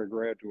later after I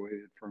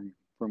graduated from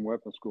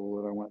weapons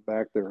school that I went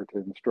back there to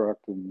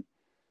instruct and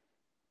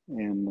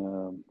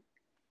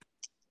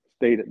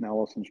stayed at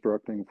Nellis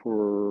instructing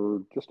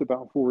for just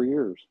about 4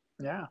 years.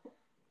 Yeah.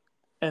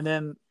 And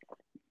then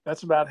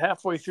that's about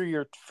halfway through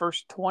your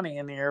first 20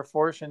 in the Air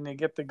Force, and you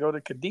get to go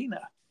to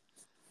Kadena.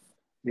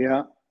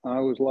 Yeah, I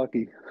was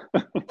lucky.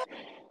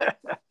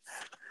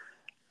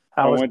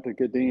 I went to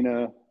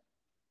Kadena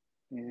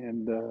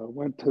and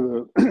went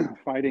to the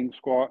fighting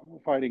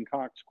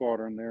cock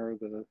squadron there,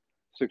 the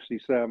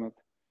 67th.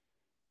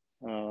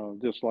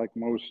 Just like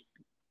most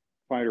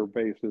fighter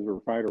bases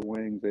or fighter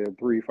wings, they had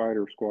 3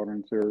 fighter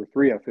squadrons there,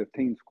 3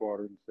 F-15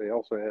 squadrons. They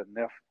also had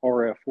an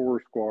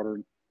RF-4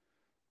 squadron,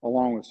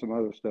 along with some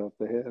other stuff.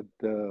 They had,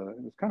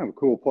 it was kind of a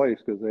cool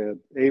place because they had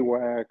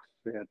AWACS,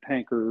 they had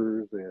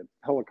tankers, they had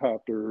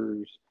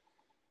helicopters,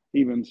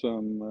 even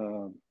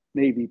some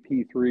Navy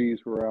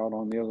P-3s were out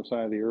on the other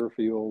side of the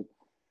airfield.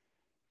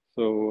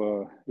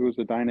 So it was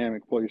a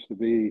dynamic place to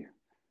be,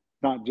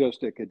 not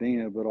just at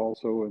Kadena, but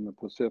also in the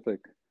Pacific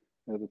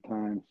at the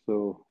time.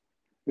 So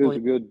it was a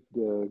good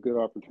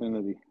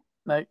opportunity.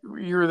 Now,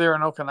 you were there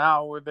in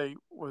Okinawa.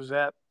 Was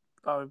that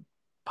a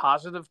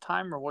positive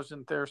time, or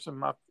wasn't there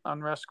some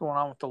unrest going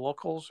on with the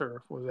locals,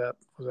 or was that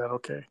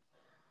okay?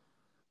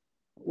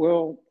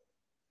 Well,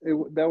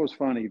 that was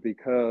funny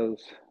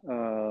because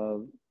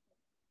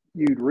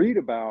you'd read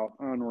about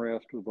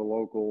unrest with the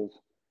locals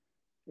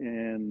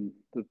in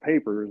the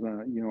papers.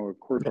 Of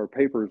course, our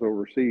papers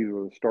overseas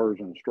were the Stars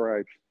and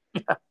Stripes,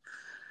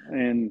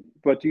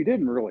 but you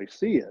didn't really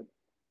see it.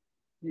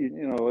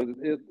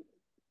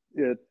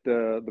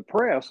 The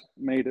press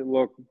made it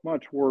look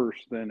much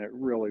worse than it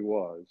really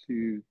was.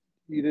 You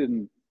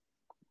didn't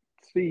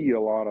see a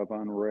lot of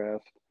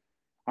unrest.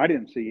 I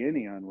didn't see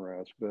any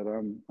unrest, but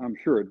I'm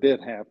sure it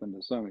did happen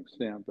to some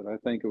extent. But I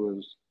think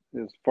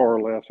it's far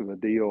less of a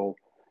deal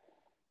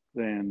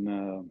than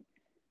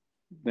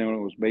it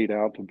was made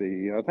out to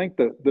be. I think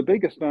the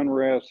biggest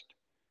unrest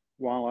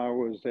while I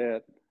was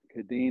at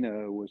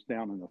Kadena was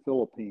down in the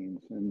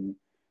Philippines, and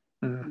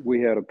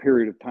we had a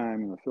period of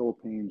time in the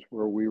Philippines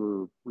where we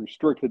were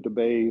restricted to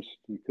base.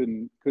 You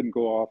couldn't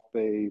go off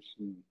base,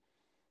 and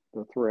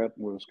the threat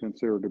was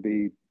considered to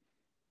be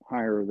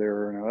higher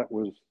there. And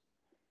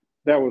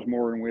that was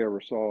more than we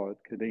ever saw at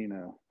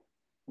Kadena.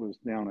 Was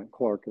down at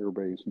Clark Air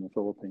Base in the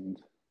Philippines.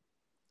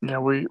 Yeah,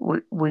 we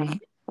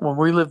when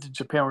we lived in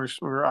Japan,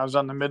 I was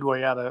on the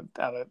midway out of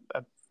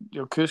at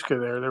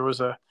Yokosuka. There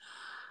was a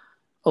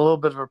little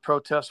bit of a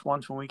protest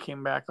once when we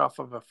came back off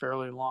of a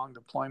fairly long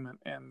deployment,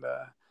 and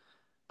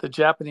the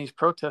Japanese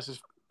protest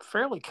is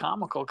fairly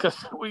comical because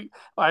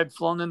I had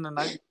flown in the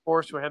night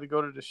before, so we had to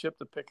go to the ship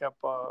to pick up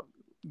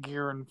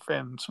gear and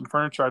some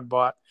furniture I'd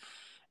bought,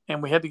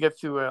 and we had to get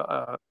through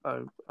a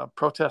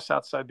protest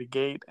outside the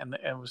gate, and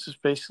it was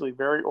just basically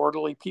very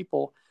orderly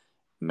people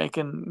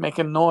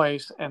making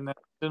noise, and then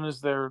as soon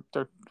as their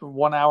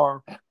 1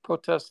 hour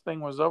protest thing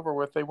was over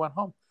with, they went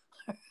home,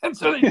 and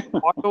so they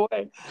walked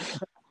away.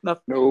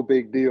 Nothing. No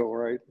big deal,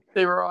 right?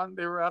 They were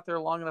out there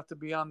long enough to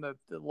be on the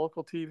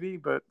local TV,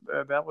 but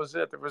that was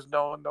it. There was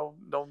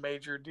no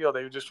major deal.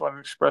 They just wanted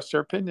to express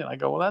their opinion. I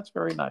go, well, that's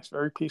very nice,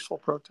 very peaceful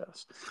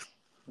protest.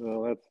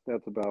 Well,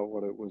 that's about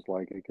what it was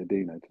like at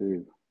Kadena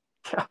too.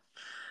 Yeah.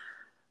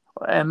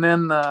 And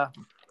then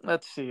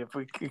let's see if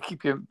we could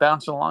keep you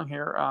bouncing along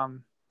here.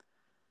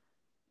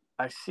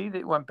 I see that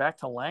it went back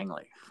to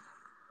Langley.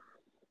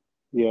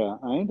 Yeah,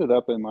 I ended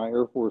up in my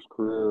Air Force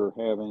career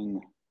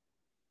having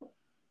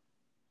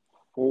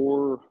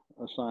 4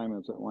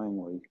 assignments at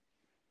Langley.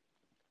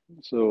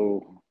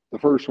 So the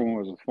first one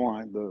was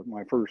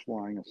my first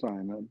flying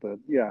assignment. But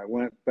yeah, I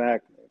went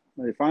back.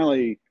 They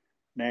finally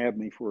nabbed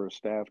me for a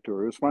staff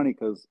tour. It was funny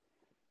because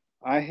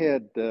I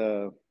had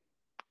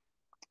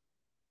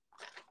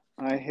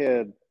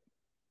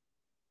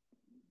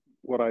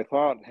what I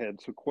thought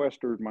had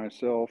sequestered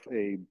myself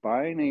a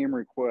by name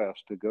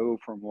request to go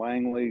from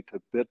Langley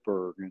to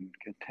Bitburg and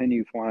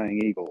continue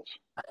flying Eagles.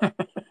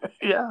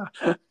 Yeah.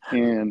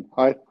 And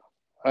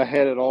I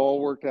had it all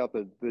worked out.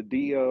 The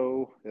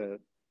DO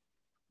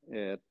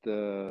at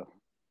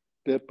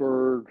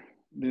Bitburg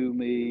knew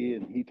me,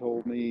 and he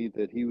told me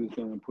that he was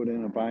going to put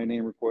in a by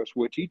name request,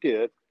 which he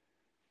did.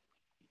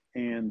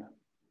 And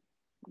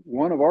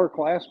one of our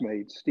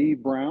classmates,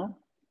 Steve Brown,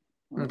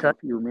 I don't know if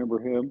you remember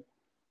him,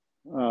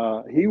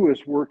 he was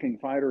working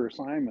fighter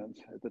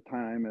assignments at the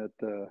time at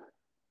the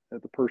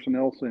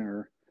personnel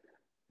center.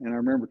 And I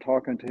remember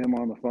talking to him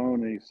on the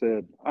phone, and he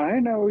said,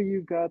 I know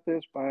you've got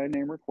this by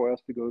name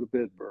request to go to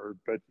Bitburg,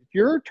 but it's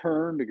your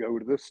turn to go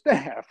to the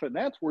staff, and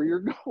that's where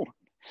you're going.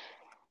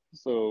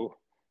 So,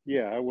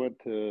 yeah, I went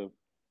to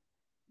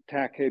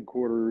TAC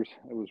headquarters.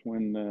 It was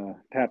when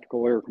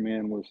Tactical Air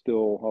Command was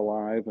still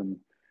alive, and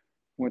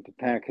went to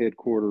TAC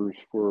headquarters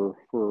for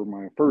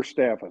my first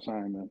staff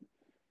assignment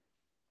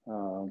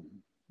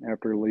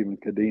after leaving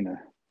Kadena.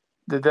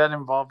 Did that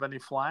involve any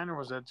flying, or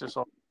was that just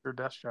all your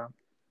desk job?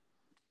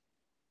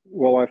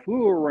 Well, I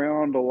flew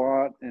around a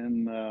lot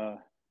in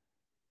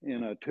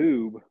a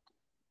tube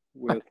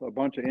with a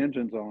bunch of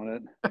engines on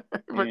it,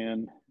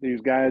 and these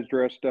guys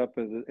dressed up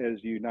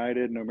as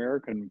United and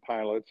American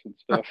pilots and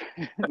stuff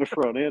in the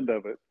front end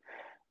of it.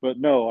 But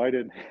no, I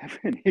didn't have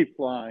any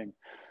flying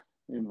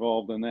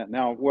involved in that.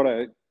 Now, what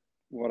I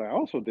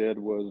also did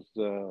was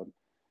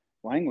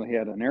Langley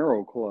had an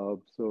aero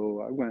club,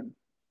 so I went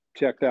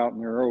checked out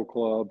an aero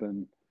club,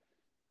 and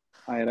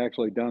I had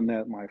actually done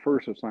that my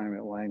first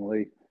assignment at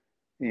Langley.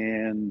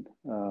 And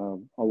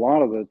a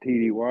lot of the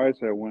TDYs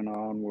that went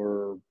on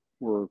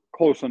were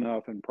close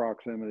enough in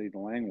proximity to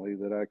Langley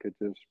that I could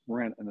just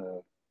rent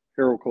an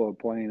Aero Club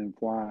plane and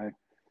fly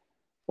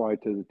to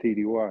the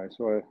TDY.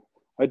 So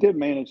I did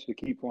manage to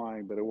keep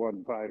flying, but it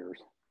wasn't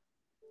fighters.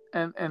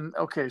 And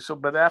okay, so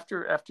but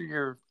after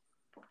your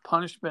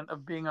punishment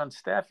of being on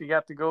staff, you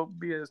got to go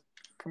be a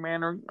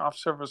commander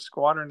officer of a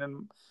squadron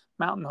in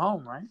Mountain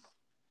Home, right?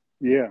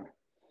 Yeah.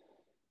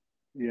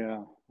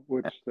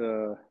 Which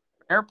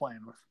airplane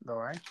though,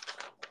 right?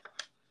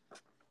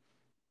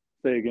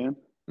 Say again.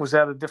 Was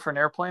that a different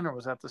airplane, or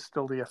was that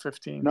still the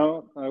F-15?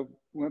 No, I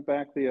went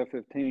back to the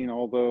F-15,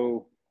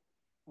 although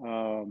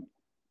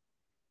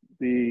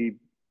the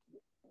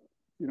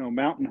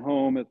Mountain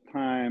Home at the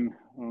time,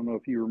 I don't know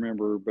if you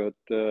remember, but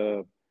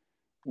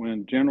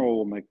when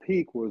General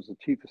McPeak was the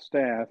chief of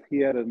staff, he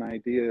had an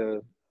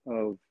idea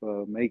of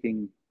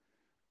making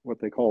what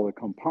they call a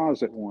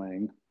composite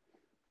wing.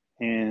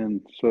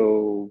 And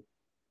so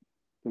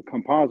the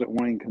composite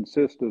wing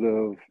consisted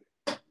of,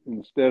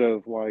 instead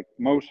of like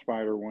most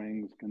fighter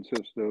wings,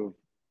 consist of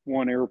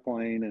one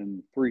airplane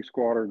and 3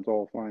 squadrons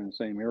all flying the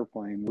same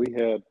airplane. We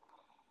had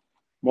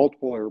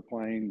multiple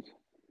airplanes,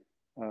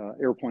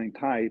 airplane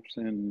types,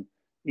 and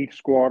each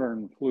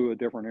squadron flew a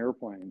different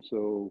airplane.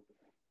 So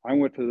I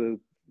went to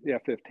the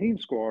F-15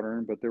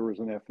 squadron, but there was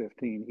an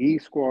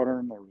F-15E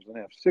squadron, there was an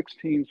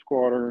F-16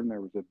 squadron,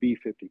 there was a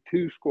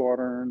B-52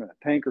 squadron, a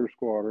tanker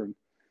squadron.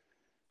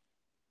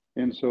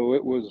 And so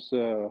it was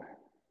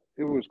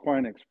quite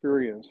an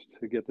experience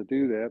to get to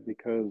do that,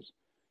 because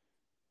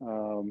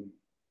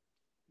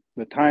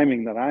the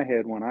timing that I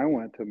had when I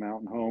went to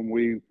Mountain Home,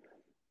 we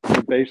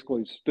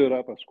basically stood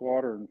up a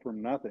squadron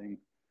from nothing.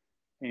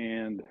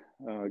 And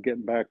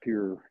getting back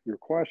to your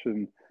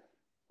question,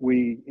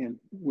 we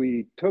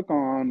took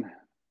on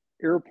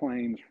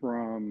airplanes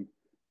from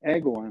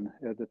Eglin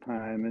at the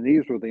time, and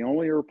these were the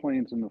only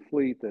airplanes in the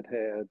fleet that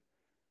had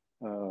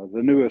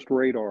the newest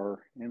radar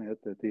in it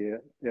that the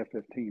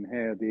F-15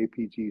 had, the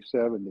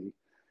APG-70.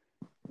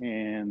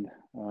 And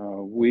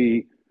while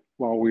we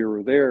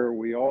were there,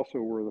 we also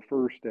were the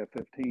first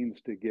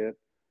F-15s to get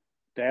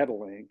data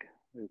link.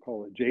 They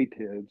call it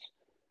JTIDS,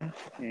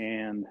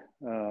 and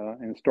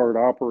started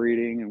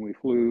operating. And we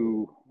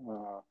flew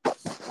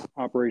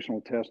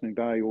operational test and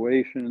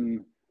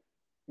evaluation,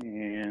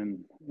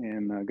 and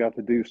got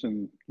to do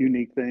some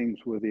unique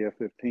things with the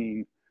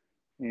F-15,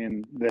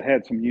 and that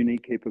had some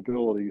unique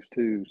capabilities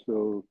too.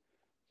 So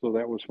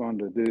that was fun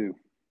to do.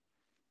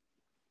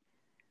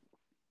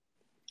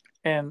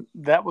 And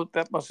that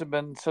must have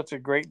been such a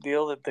great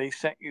deal that they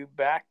sent you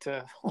back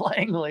to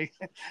Langley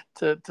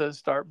to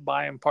start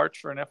buying parts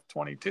for an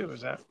F-22.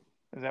 Is that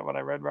what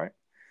I read right?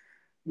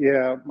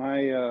 Yeah,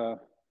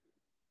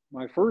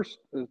 my first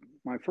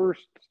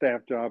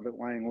staff job at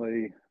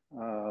Langley,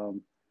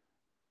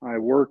 I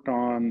worked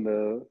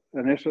on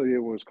initially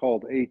it was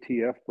called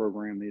ATF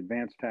program, the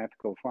Advanced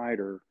Tactical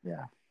Fighter.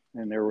 Yeah.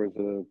 And there was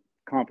a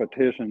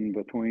competition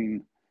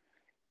between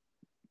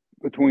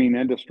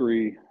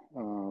industry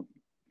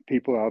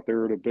people out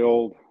there to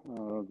build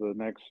the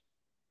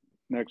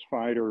next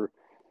fighter.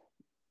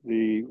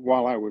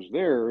 While I was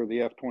there,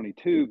 the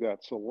F-22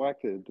 got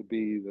selected to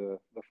be the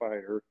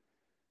fighter.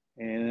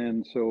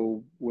 And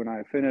so when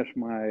I finished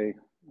my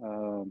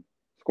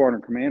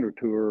squadron commander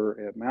tour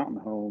at Mountain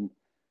Home,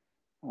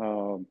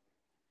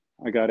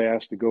 I got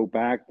asked to go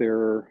back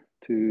there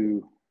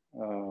to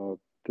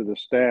the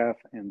staff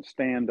and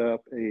stand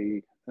up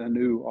a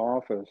new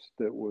office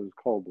that was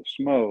called the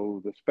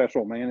SMO, the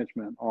Special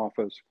Management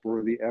Office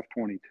for the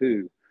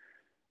F-22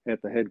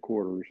 at the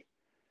headquarters,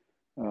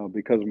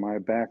 because of my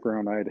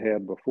background I'd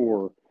had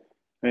before.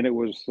 And it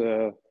was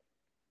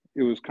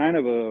kind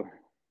of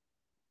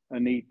a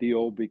neat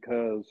deal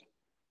because,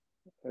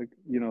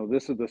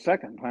 this is the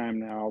second time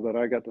now that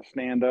I got to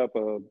stand up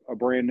a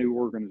brand new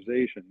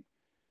organization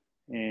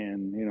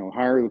and,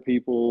 hire the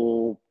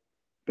people,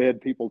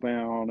 bed people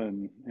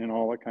down, and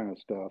all that kind of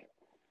stuff.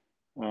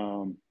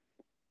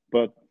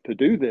 But to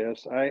do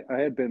this, I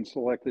had been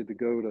selected to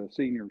go to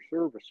senior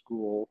service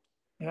school.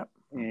 Yep.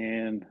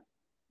 And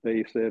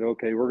they said,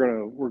 okay,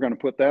 we're gonna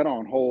put that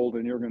on hold,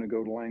 and you're gonna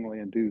go to Langley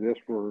and do this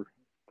for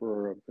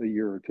a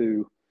year or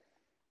two.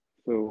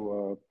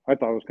 So I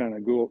thought it was kind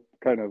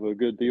of a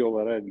good deal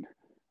that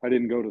I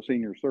didn't go to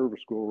senior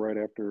service school right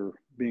after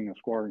being a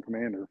squadron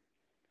commander.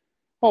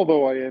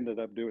 Although I ended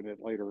up doing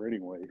it later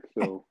anyway.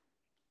 So.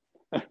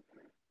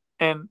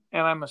 And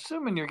I'm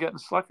assuming you're getting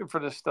selected for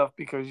this stuff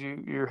because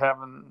you're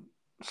having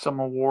some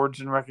awards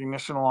and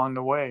recognition along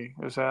the way.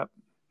 Is that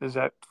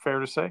fair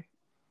to say?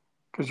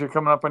 Because you're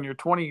coming up on your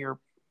 20-year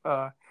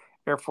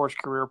Air Force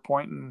career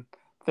point, and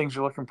things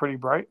are looking pretty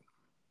bright.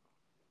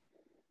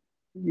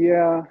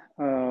 Yeah,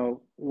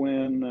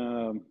 when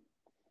I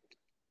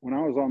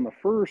was on the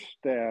first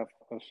staff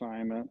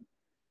assignment,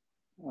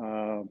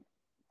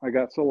 I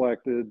got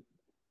selected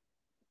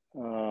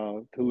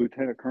to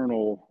Lieutenant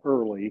Colonel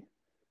early,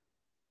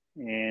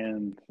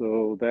 and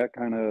so that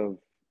kind of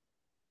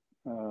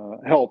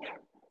helped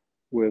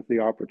with the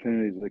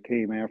opportunities that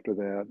came after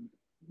that.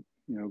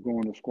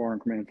 Going to squadron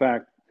command. In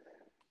fact,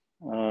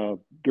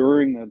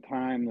 during the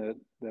time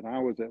that I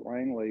was at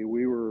Langley,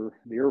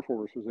 the Air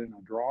Force was in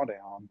a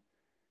drawdown.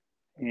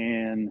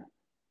 And,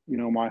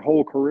 my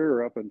whole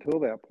career up until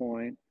that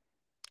point,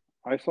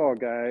 I saw a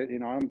guy,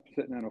 I'm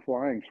sitting in a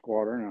flying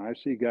squadron, and I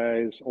see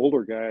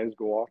older guys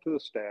go off to the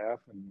staff,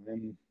 and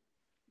then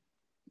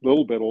a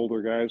little bit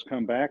older guys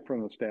come back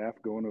from the staff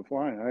going to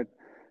flying.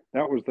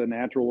 That was the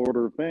natural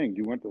order of things.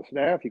 You went to the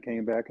staff, you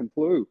came back and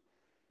flew.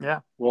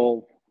 Yeah.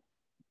 Well,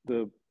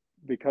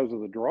 because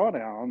of the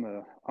drawdown,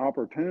 the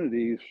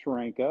opportunities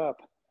shrank up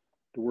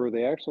to where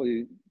they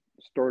actually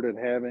started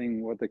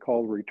having what they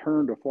called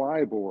return to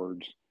fly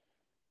boards,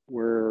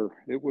 where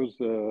it was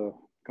a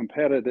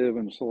competitive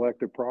and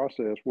selective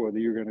process whether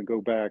you're going to go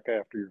back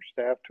after your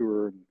staff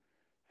tour and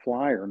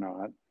fly or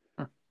not.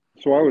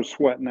 So I was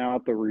sweating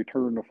out the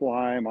return to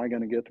fly. Am I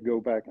going to get to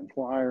go back and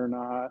fly or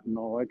not, and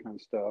all that kind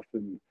of stuff.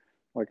 And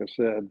like I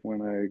said,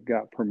 when I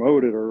got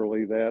promoted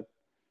early, that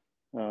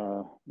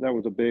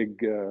was a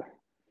big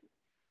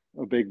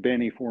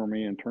Benny for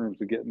me in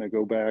terms of getting to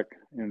go back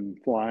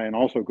and fly, and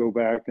also go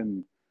back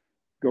and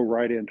go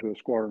right into a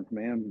squadron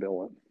command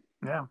billet.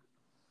 Yeah.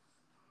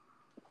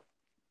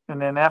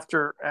 And then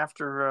after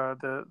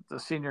the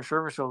senior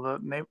service, so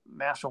the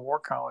National War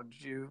College,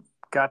 you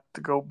got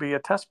to go be a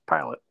test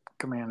pilot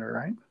commander,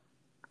 right?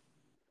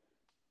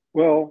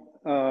 Well,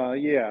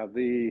 yeah,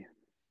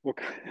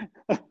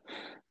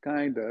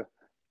 kind of.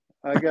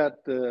 I got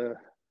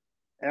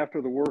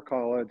after the War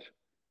College,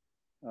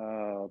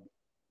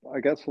 I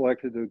got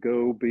selected to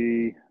go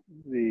be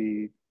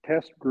the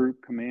test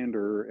group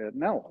commander at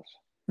Nellis.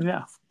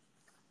 Yeah.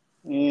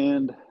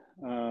 And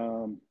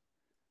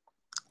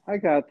I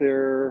got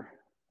there,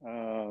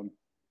 and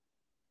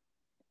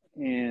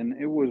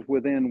it was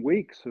within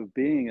weeks of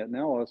being at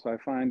Nellis, I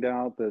find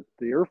out that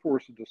the Air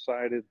Force had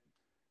decided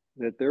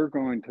that they're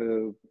going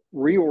to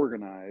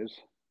reorganize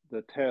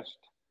the test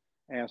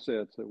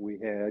assets that we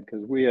had,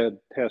 because we had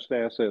test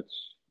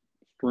assets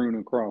strewn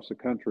across the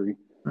country.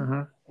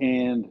 Mm-hmm.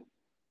 And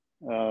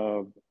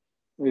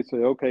they say,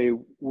 okay,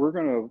 we're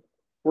gonna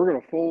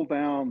fold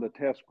down the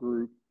test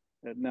group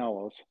at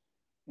Nellis,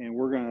 and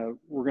we're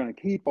gonna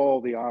keep all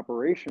the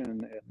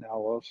operation at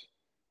Nellis,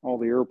 all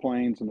the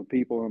airplanes and the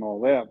people and all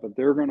that, but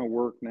they're gonna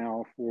work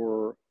now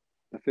for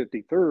the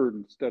 53rd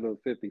instead of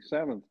the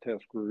 57th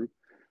test group.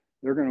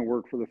 They're gonna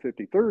work for the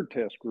 53rd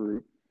test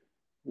group,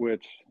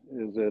 which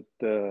is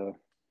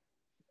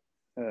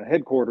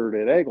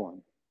headquartered at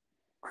Eglin.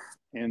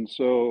 And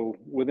so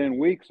within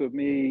weeks of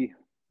me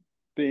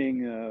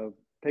being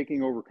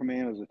taking over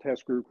command as a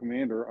test group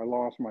commander, I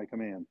lost my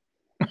command.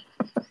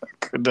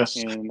 Goodness.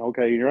 And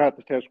okay, you're not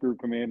the test group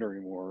commander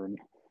anymore. And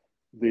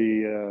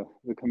the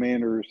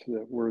commanders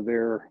that were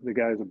there, the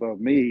guys above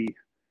me,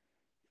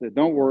 said,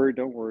 "Don't worry,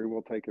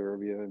 we'll take care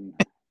of you."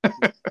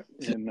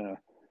 And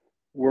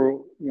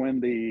when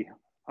the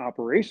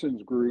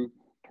operations group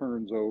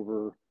turns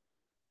over,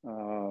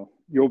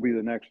 you'll be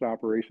the next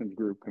operations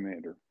group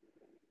commander.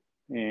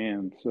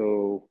 And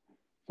so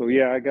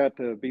yeah, I got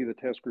to be the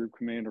test group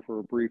commander for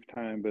a brief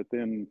time, but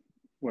then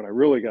what I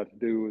really got to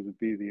do was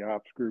be the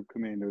ops group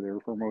commander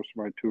there for most of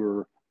my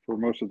tour, for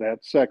most of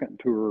that second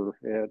tour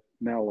at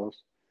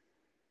Nellis.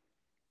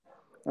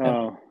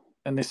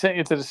 And they sent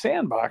you to the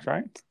sandbox,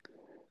 right?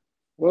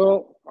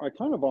 Well, I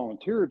kind of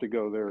volunteered to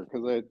go there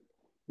because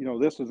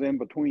this is in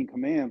between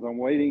commands. I'm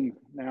waiting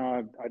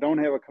now. I don't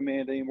have a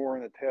command anymore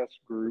in the test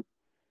group,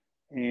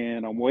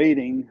 and I'm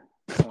waiting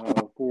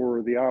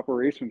for the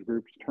operations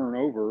group to turn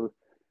over.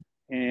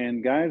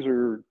 And guys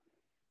are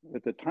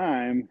at the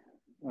time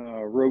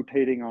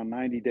rotating on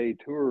 90-day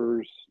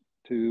tours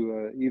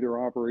to either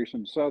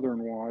Operation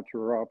Southern Watch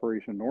or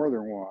Operation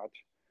Northern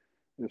Watch.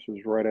 This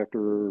was right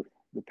after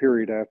the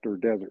period after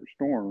Desert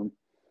Storm.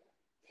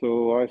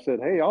 So I said,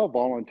 hey, I'll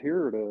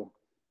volunteer to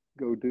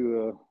go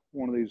do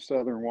one of these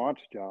Southern Watch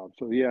jobs.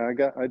 So yeah,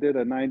 I did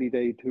a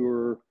 90-day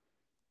tour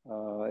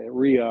at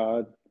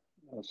Riyadh,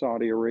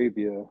 Saudi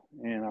Arabia,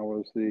 and I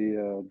was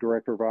the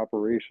director of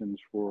operations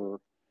for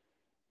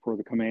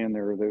the command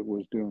there that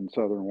was doing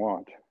Southern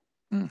Watch.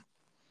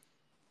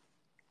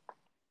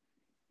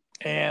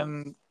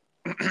 And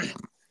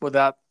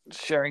without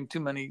sharing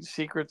too many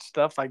secret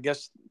stuff, I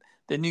guess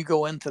then you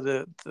go into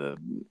the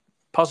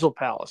Puzzle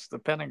Palace, the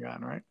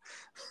Pentagon, right?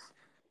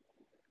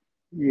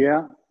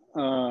 Yeah.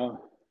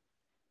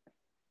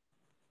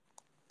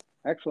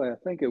 Actually, I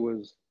think it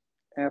was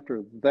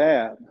after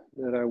that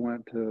I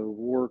went to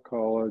War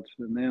College,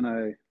 and then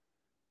I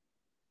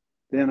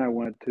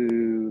went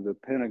to the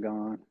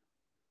Pentagon.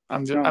 I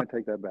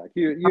take that back.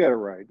 You had it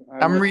right.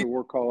 I went to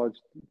War College,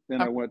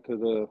 then I went to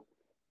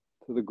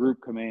the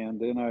group command,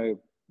 then I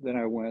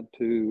went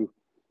to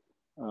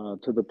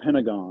the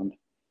Pentagon.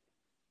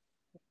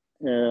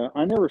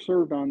 I never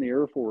served on the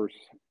Air Force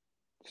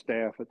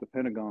staff at the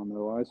Pentagon,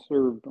 though. I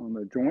served on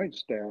the Joint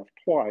Staff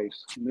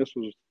twice, and this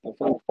was the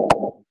first time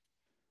I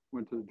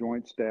went to the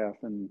Joint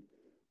Staff and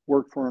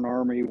worked for an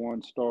Army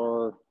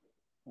 1-star.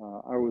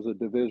 I was a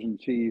division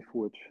chief,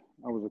 which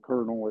I was a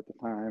colonel at the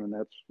time, and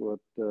that's what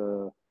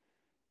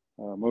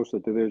most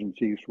of the division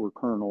chiefs were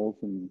colonels,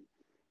 and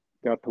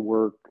got to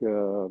work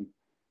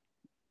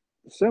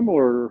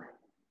similar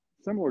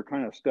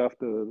kind of stuff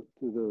to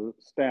the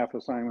staff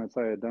assignments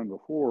I had done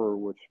before,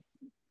 which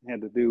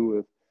had to do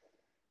with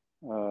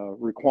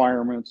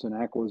requirements and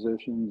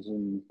acquisitions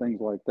and things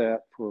like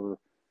that for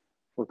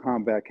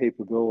combat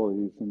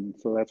capabilities. And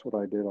so that's what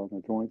I did on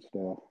the Joint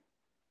Staff.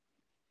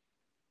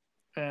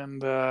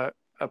 And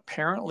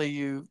apparently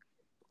you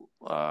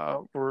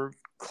were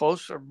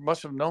close or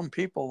must have known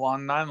people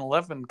on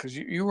 9/11, because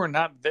you were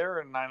not there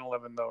in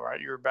 9/11 though,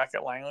 right? You were back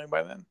at Langley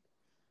by then?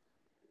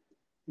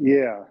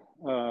 Yeah.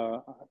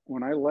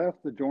 When I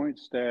left the Joint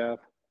Staff,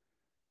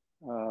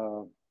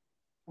 I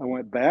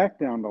went back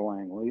down to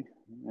Langley.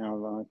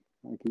 Now,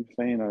 I keep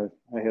saying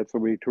I had so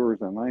many tours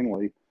in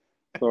Langley.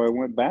 So I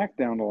went back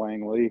down to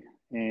Langley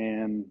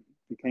and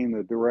became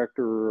the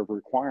director of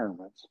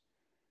requirements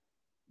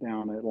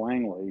down at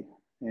Langley.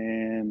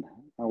 And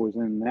I was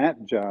in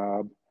that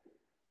job.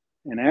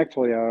 And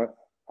actually,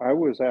 I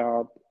was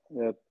out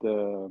in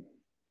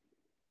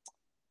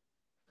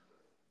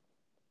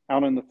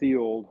the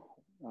field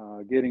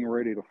getting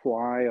ready to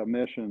fly a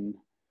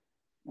mission.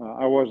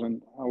 I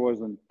wasn't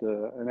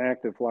an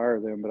active flyer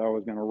then, but I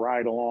was going to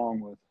ride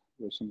along with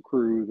some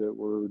crew that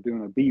were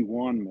doing a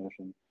B-1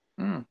 mission.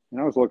 And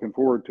I was looking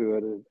forward to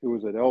it. It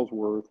was at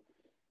Ellsworth.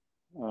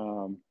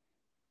 And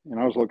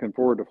I was looking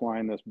forward to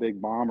flying this big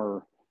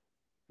bomber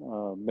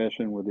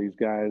mission with these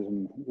guys.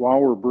 And while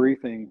we're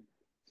briefing,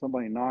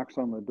 somebody knocks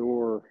on the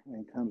door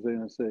and comes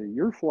in and says,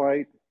 "Your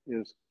flight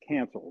is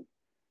canceled.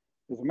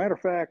 As a matter of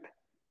fact,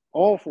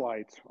 all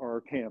flights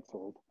are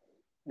canceled."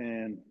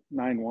 And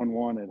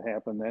 9/11 had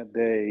happened that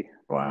day.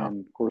 Wow.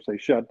 And of course, they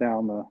shut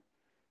down the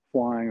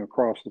flying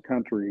across the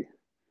country.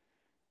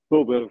 A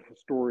little bit of a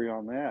story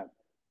on that.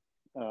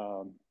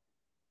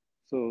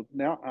 So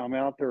now I'm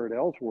out there at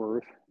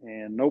Ellsworth,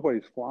 and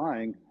nobody's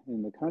flying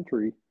in the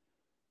country.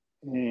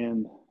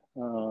 And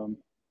I'm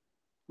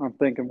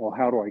thinking, well,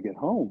 how do I get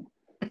home?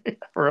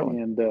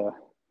 Really? And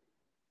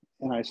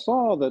I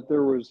saw that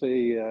there was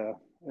a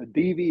a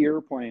DV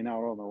airplane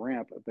out on the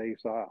ramp at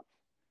base ops.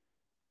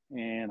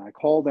 And I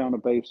called down to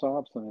base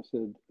ops and I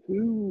said,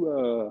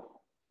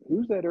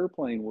 who's that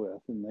airplane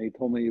with? And they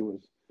told me it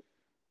was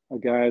a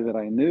guy that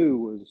I knew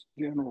was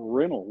General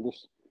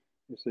Reynolds.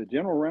 They said,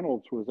 General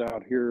Reynolds was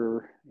out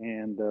here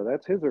and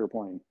that's his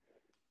airplane.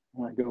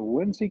 And I go,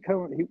 when's he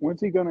coming?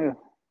 When's he going to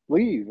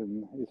leave?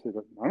 And he said,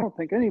 I don't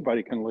think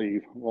anybody can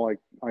leave. Well,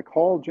 I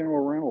called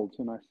General Reynolds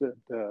and I said,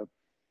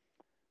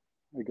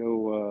 I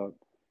go,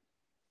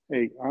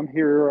 hey, I'm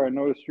here. I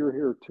noticed you're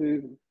here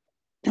too.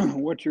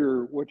 What's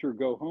your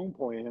go home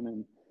plan?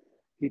 And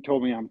he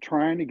told me, I'm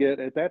trying to get,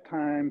 at that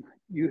time,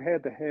 you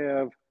had to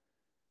have,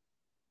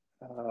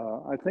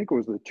 I think it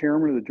was the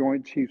chairman of the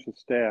Joint Chiefs of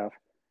Staff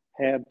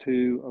had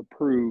to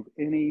approve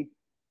any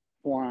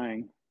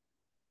flying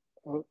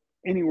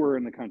anywhere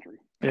in the country.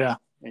 Yeah.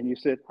 And he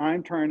said,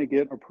 I'm trying to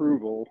get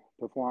approval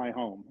to fly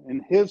home.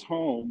 And his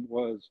home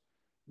was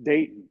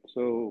Dayton.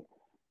 So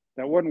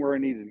that wasn't where I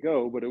needed to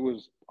go, but it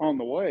was on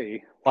the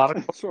way.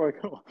 So I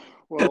go,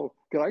 well,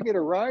 can I get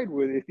a ride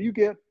with you? If you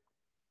get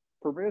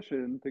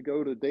permission to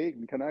go to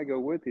Dayton, can I go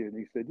with you? And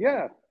he said,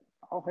 yeah,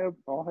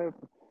 I'll have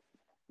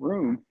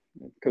room,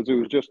 because it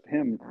was just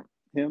him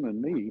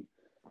and me.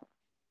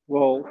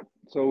 Well,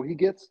 so he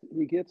gets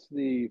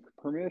the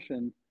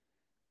permission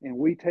and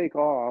we take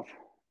off,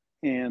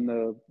 and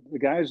the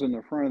guys in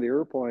the front of the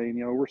airplane,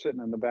 we're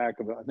sitting in the back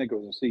of it. I think it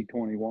was a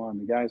C-21.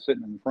 The guys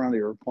sitting in the front of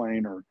the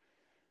airplane are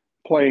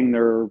playing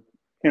their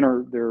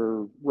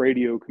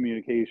radio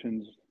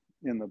communications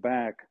in the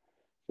back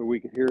so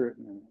we could hear it.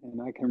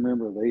 And I can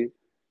remember they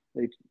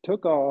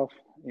took off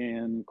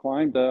and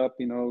climbed up,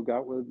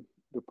 got with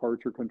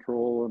departure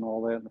control and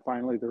all that. And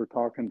finally they're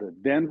talking to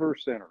Denver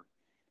Center.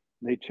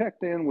 They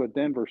checked in with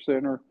Denver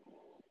Center.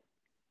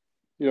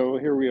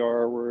 Here we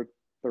are, we're at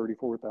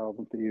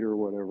 34,000 feet or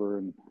whatever.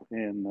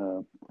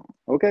 And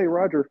okay,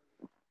 Roger.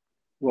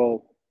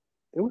 Well,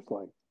 it was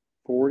like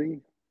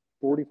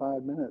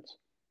 45 minutes.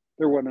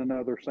 There wasn't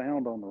another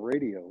sound on the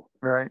radio.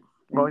 Right.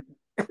 Well,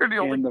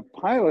 and the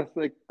pilots,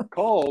 they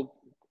called,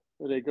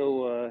 they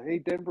go, hey,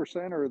 Denver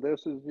Center,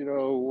 this is,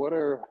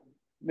 whatever,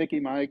 Mickey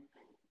Mike,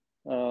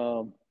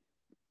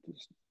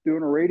 just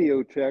doing a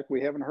radio check.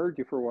 We haven't heard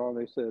you for a while.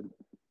 They said,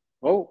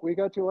 oh, we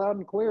got you loud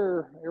and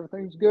clear.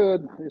 Everything's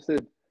good. They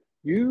said,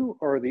 you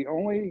are the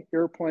only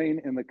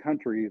airplane in the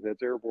country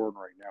that's airborne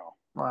right now.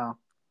 Wow.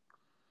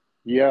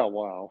 Yeah,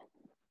 wow.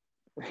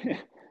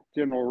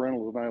 General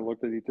Reynolds and I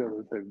looked at each other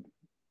and said,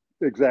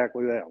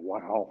 exactly that.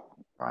 Wow.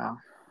 Wow.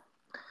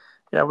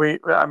 Yeah,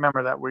 I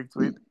remember that week.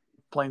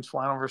 Planes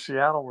flying over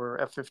Seattle were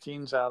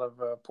F-15s out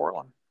of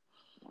Portland.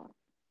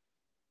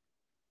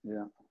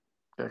 Yeah.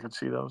 I could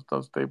see those.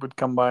 They would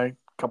come by a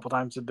couple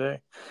times a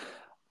day.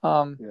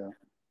 Yeah.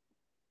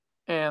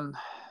 And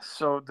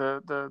so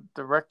the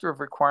director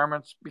of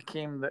requirements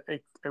became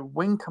a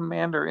wing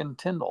commander in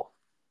Tyndall.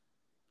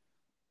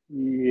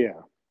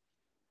 Yeah.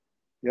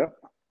 Yep.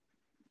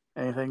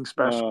 Anything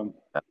special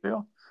that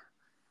deal?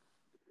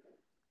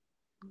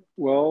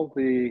 Well,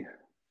 the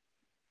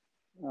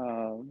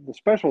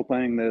special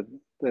thing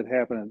that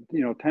happened,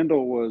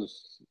 Tyndall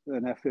was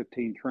an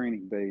F-15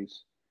 training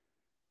base,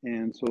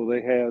 and so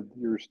they had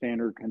your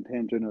standard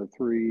contingent of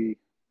 3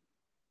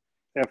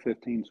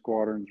 F-15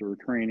 squadrons or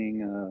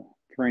training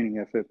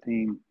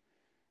F-15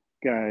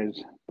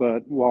 guys.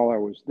 But while I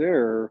was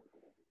there,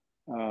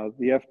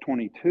 the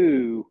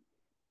F-22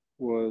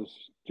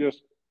 was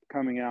just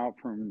coming out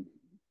from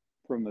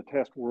the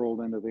test world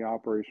into the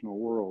operational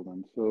world.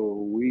 And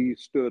so we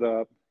stood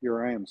up,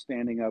 here I am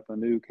standing up a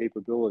new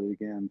capability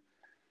again.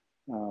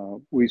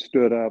 We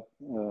stood up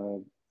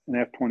an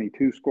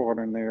F-22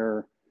 squadron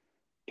there,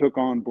 took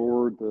on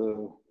board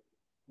the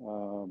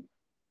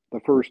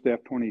first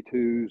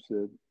F-22s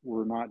that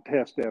were not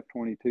test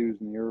F-22s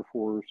in the Air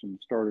Force and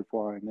started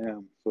flying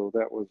them. So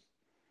that was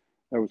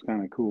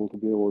kind of cool to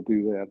be able to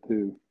do that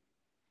too.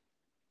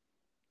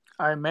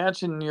 I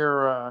imagine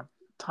your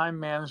time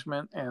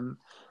management and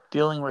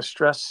dealing with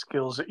stress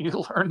skills that you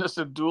learned as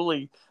a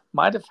dually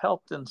might have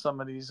helped in some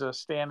of these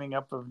standing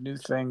up of new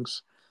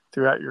things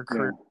throughout your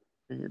career.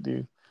 Yeah.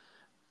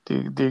 Do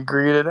you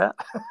agree to that?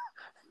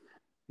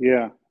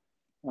 Yeah.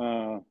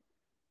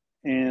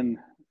 And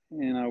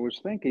I was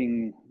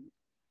thinking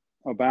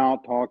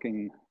about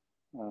talking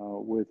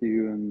with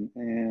you,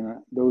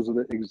 and those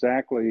are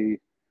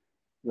exactly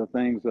the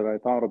things that I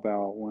thought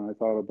about when I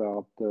thought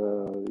about,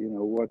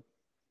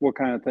 what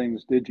kind of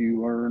things did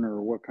you learn,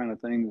 or what kind of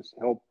things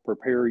helped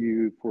prepare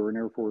you for an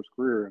Air Force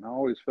career. And I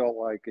always felt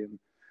like in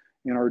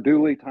our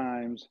dually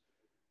times,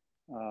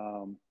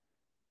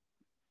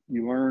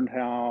 you learned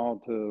how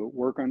to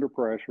work under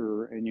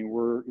pressure, and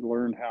you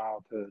learned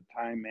how to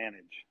time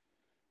manage.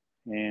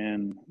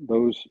 And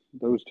those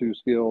 2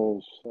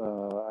 skills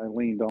I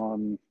leaned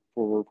on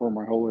for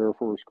my whole Air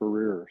Force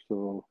career.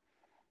 So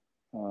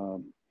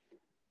it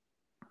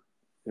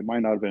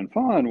might not have been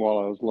fun while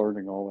I was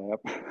learning all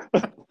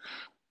that,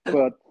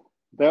 but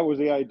that was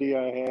the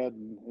idea I had,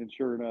 and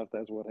sure enough,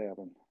 that's what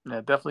happened. Yeah,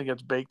 it definitely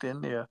gets baked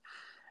into you.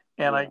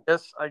 And Yeah.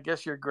 I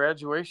guess your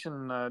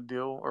graduation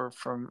deal, or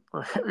from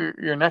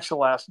your next to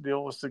last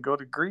deal, was to go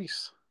to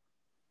Greece.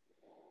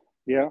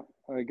 Yeah.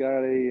 I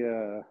got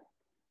a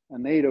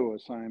NATO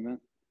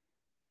assignment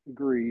to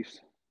Greece.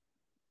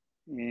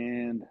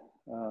 And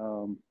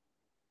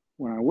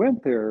when I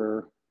went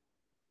there,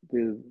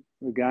 the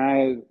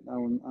guy,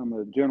 I'm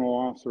a general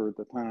officer at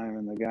the time,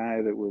 and the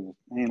guy that was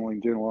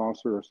handling general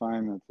officer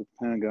assignments at the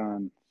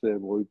Pentagon said,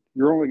 "Well,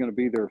 you're only going to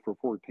be there for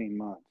 14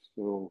 months,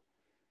 so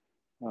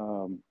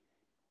don't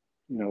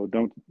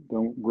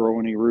grow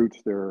any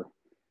roots there."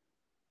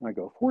 I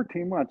go,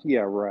 14 months?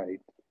 Yeah, right.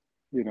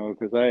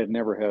 Because I had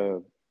never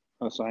had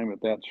an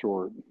assignment that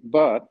short.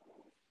 But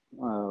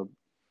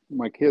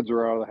my kids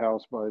are out of the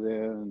house by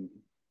then,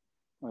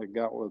 and I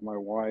got with my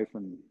wife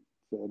and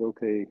said,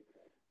 okay,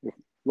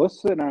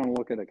 let's sit down and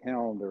look at a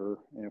calendar.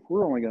 And if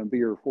we're only going to be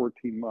here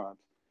 14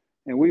 months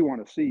and we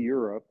want to see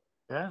Europe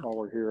while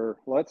we're here,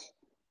 let's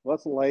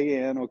lay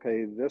in,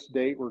 okay, this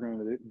date we're going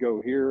to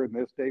go here and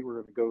this date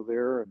we're going to go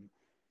there. And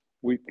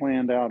we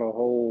planned out a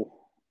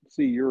whole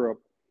see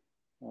Europe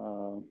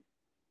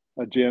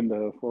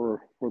agenda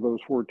for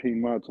those 14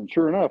 months. And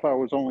sure enough, I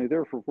was only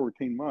there for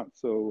 14 months.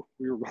 So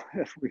we were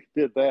glad we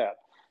did that.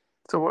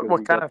 So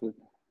what kind of you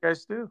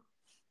guys do?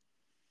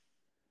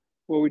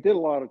 Well, we did a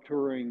lot of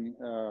touring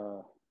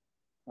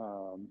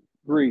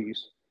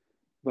Greece,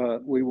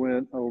 but we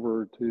went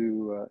over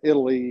to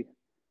Italy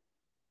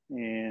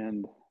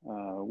and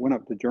went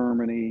up to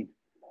Germany,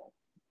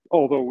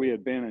 although we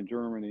had been in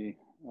Germany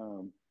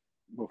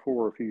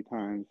before a few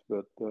times,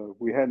 but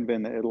we hadn't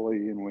been to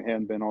Italy and we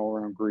hadn't been all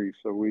around Greece,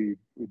 so we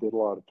did a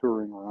lot of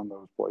touring around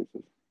those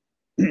places.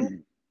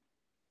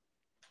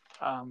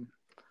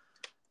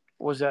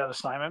 Was that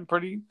assignment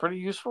pretty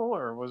useful,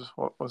 or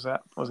what was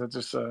that? Was it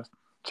just a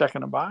check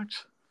in a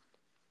box?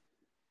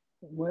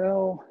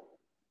 Well,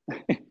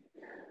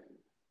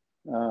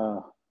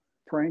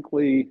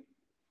 frankly,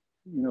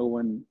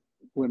 when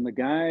the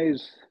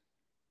guys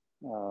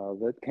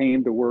that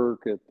came to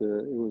work it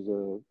was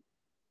a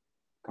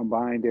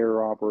Combined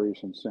Air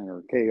Operations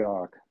Center,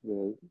 KAOC,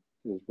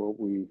 is what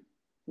we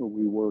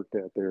worked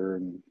at there.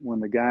 And when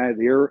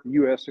the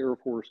U.S. Air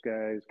Force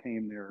guys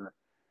came there,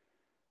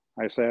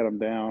 I sat them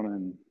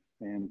down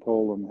and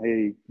told them,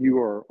 hey, you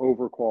are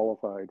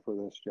overqualified for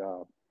this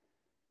job.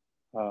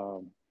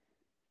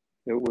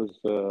 It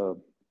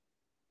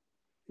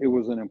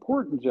was an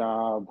important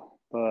job,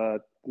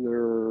 but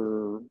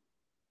there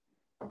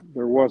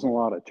wasn't a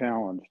lot of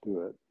challenge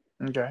to it.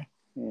 Okay.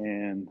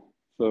 And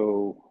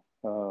so,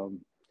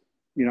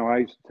 I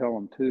used to tell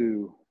them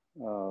too,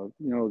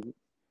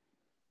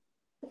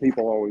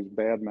 people always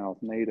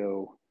badmouth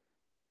NATO.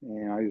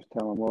 And I used to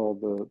tell them, well,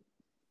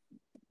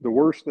 the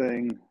worst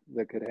thing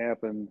that could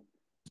happen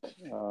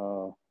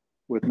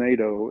with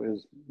NATO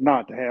is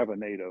not to have a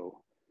NATO.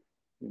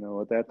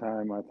 At that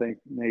time, I think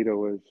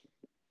NATO is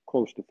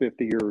close to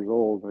 50 years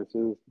old. I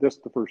said, this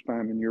is the first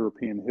time in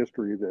European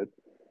history that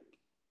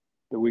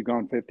we've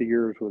gone 50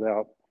 years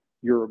without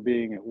Europe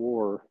being at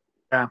war.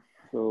 Yeah.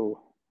 So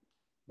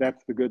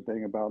that's the good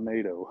thing about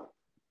NATO.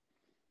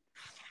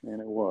 And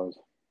it was.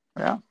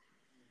 Yeah.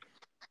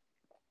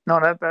 No,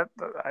 that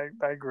I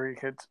agree.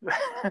 It's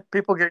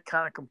people get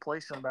kind of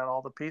complacent about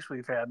all the peace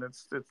we've had.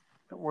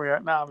 We're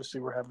now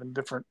obviously we're having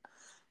different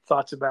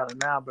thoughts about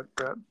it now, but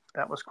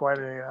that was quite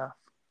a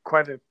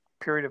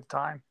period of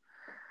time.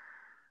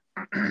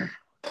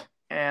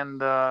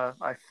 And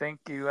I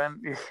think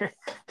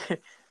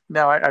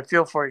now I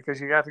feel for you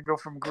because you got to go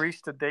from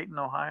Greece to Dayton,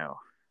 Ohio.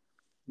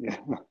 Yeah.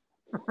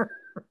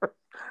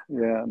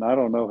 Yeah, and I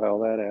don't know how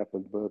that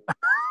happened, but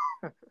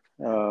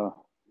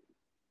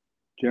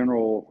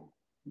General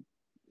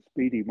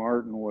Speedy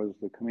Martin was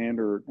the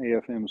commander at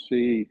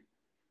AFMC,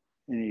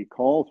 and he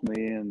calls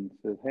me and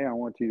says, hey, I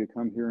want you to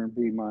come here and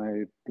be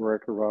my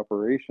director of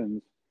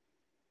operations.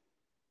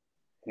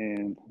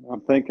 And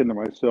I'm thinking to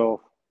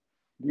myself,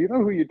 do you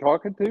know who you're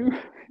talking to?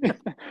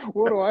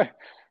 What do I,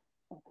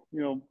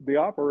 the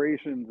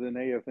operations in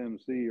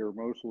AFMC are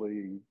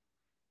mostly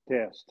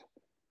test,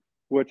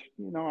 which,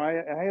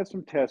 I had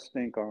some test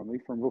stink on me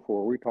from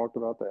before. We talked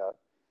about that.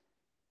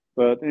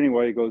 But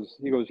anyway, he goes,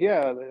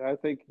 yeah, I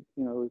think,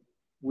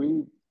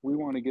 we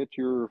want to get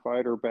your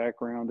fighter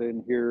background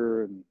in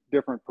here and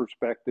different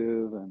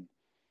perspective, and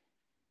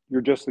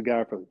you're just the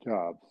guy for the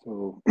job.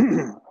 So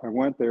I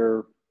went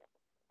there.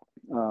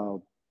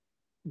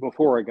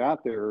 Before I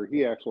got there,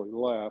 he actually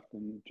left,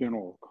 and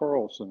General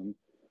Carlson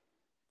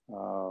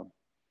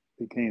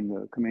became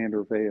the commander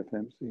of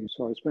AFMC.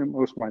 So I spent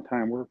most of my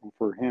time working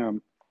for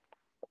him,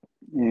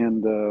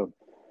 and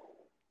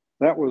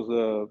that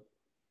was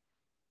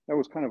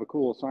kind of a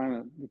cool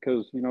assignment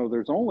because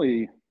there's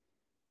only,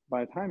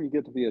 by the time you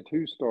get to be a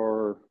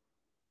 2-star,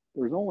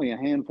 there's only a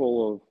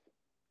handful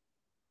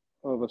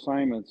of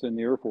assignments in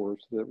the Air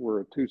Force that were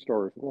a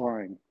 2-star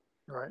flying,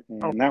 right?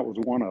 And that was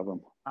one of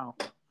them. Wow,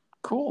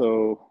 cool.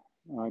 So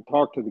I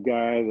talked to the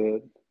guy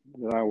that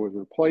I was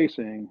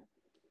replacing,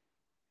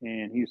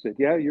 and he said,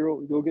 "Yeah,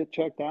 you'll get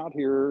checked out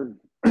here."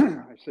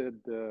 I said,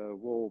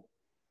 "Well,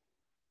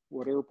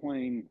 what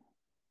airplane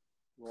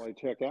will I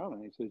check out?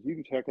 And he says, you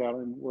can check out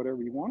in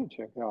whatever you want to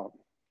check out.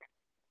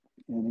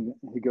 And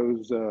he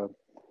goes, I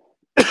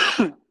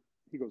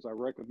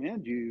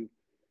recommend you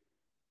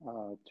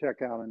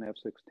check out an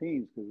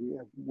F-16s because we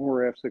have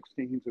more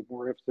F-16s and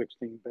more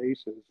F-16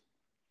 bases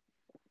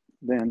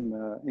than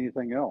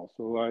anything else.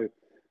 So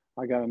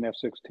I got an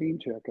F-16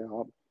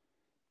 checkout,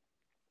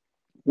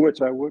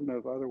 which I wouldn't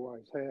have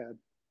otherwise had.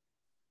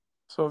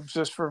 So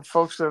just for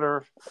folks that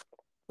are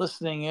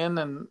listening in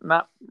and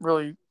not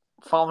really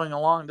following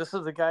along, this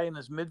is a guy in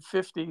his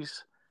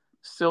mid-50s,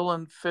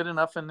 still fit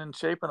enough and in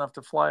shape enough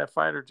to fly a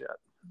fighter jet.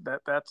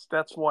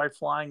 That's why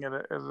flying as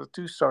a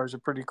 2-star is a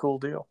pretty cool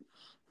deal.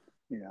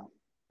 Yeah,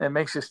 it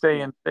makes you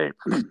stay in shape.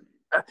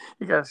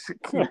 You got to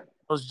keep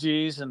those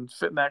G's and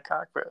fit in that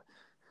cockpit.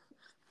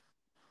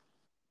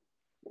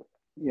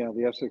 Yeah,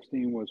 the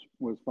F-16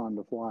 was fun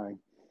to fly.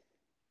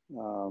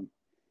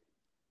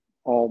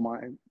 All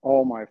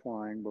my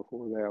flying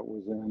before that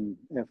was in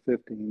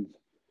F-15s,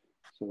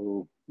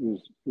 so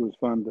it was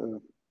fun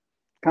to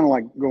kind of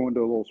like going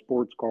to a little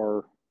sports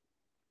car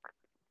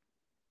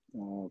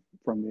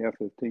from the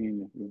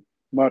F-15. It was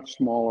much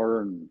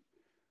smaller and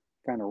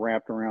kind of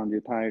wrapped around you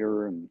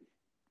tighter, and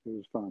it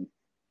was fun.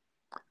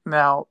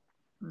 Now,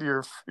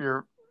 your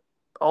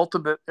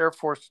ultimate Air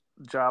Force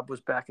job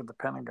was back at the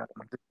Pentagon.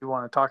 Did you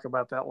want to talk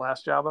about that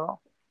last job at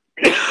all?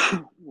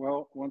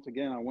 Well, once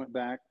again, I went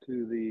back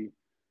to the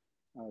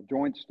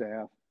Joint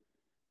Staff,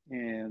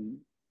 and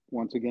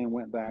once again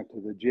went back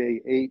to the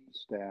J8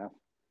 staff,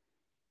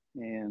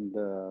 and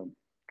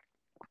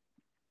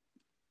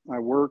I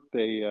worked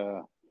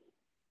a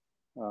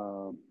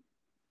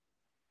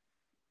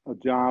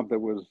job that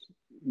was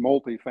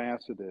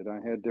multifaceted. I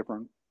had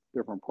different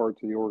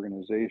parts of the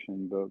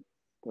organization, but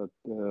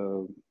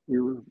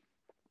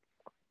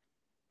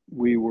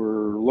we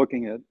were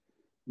looking at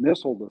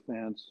missile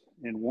defense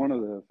in one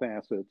of the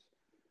facets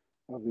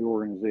of the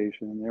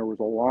organization. There was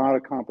a lot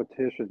of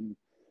competition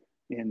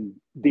in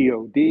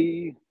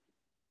DOD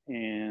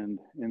and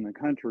in the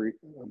country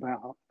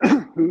about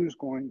who's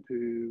going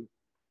to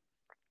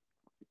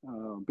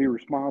be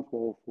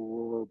responsible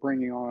for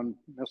bringing on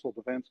missile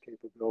defense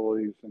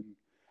capabilities, and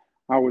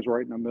I was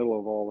right in the middle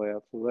of all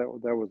that, so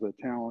that was a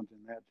challenge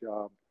in that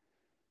job.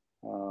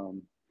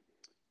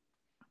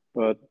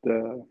 But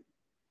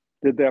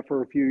did that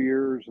for a few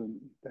years, and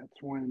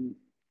that's when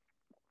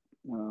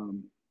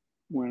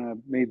I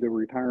made the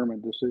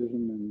retirement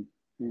decision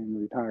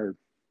and retired.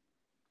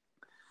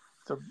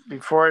 So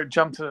before I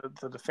jump to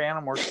the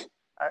Phantom work,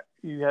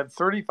 you had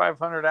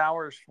 3,500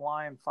 hours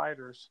flying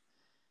fighters.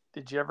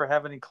 Did you ever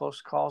have any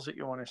close calls that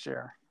you want to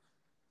share?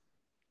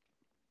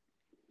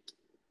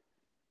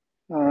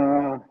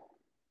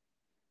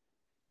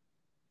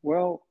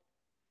 Well,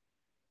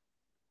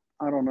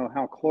 I don't know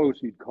how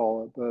close you'd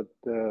call it, but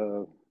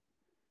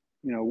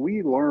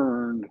we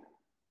learned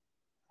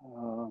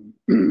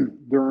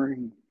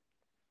during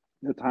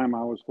the time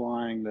I was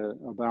flying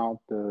about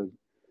the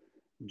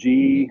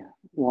G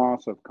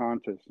loss of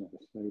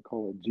consciousness. They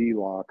call it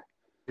G-lock.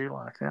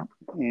 G-lock, yeah.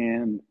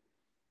 And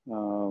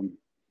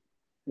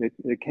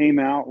it came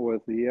out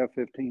with the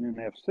F-15 and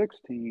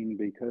F-16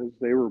 because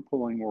they were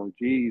pulling more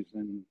G's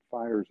than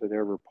fighters had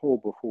ever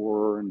pulled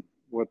before. And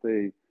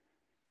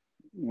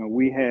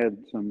we had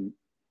some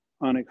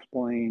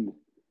unexplained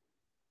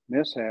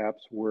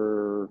mishaps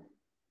where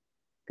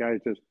guys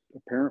just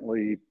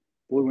apparently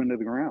flew into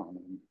the ground,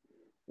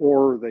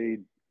 or they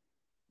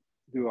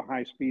do a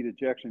high-speed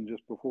ejection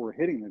just before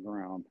hitting the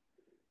ground.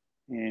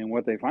 And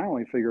what they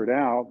finally figured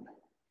out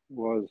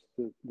was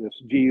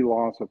this G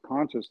loss of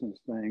consciousness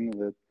thing,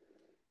 that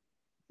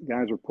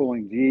guys are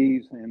pulling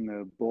G's and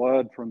the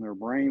blood from their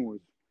brain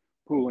was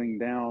pooling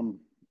down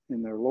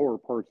in their lower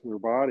parts of their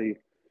body,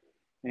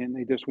 and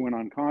they just went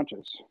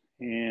unconscious.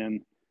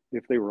 And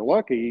if they were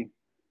lucky,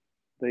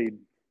 they'd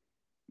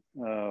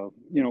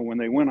when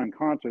they went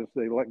unconscious,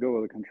 they let go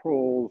of the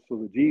controls, so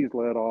the G's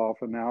let off,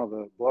 and now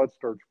the blood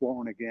starts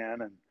flowing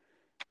again, and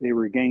they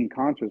regain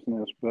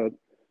consciousness.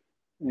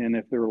 And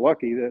if they're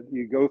lucky, that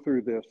you go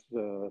through this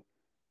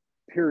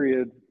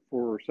period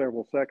for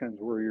several seconds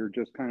where you're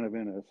just kind of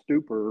in a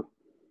stupor,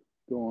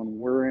 going,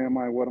 where am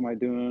I, what am I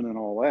doing, and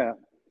all that.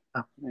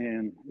 Oh.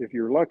 And if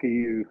you're lucky,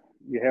 you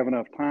have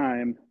enough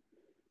time,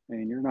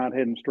 and you're not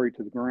heading straight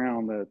to the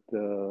ground, that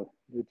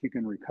you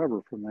can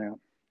recover from that.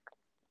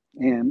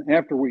 And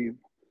after we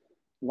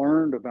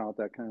learned about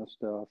that kind of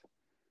stuff,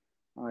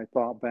 I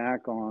thought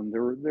back on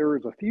there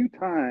was a few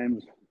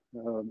times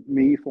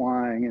me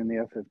flying in the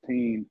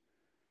F-15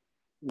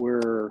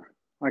 where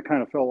I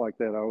kind of felt like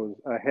that.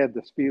 I had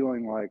this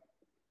feeling like,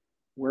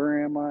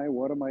 where am I?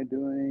 What am I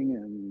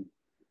doing?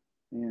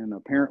 And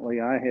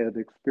apparently I had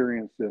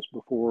experienced this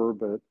before,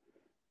 but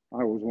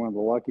I was one of the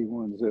lucky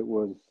ones that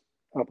was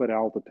up at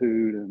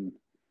altitude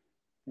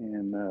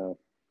and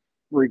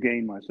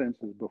regain my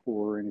senses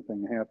before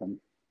anything happened.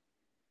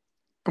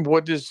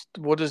 What is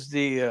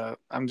the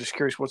I'm just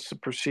curious, what's the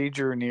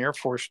procedure in the Air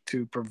Force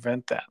to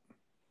prevent that?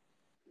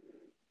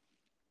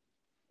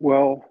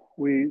 Well,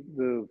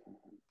 the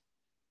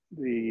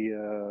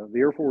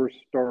Air Force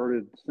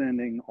started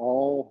sending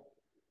all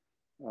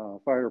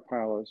fighter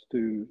pilots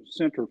do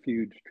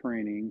centrifuge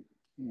training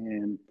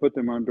and put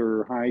them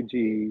under high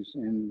G's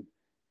and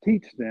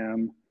teach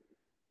them.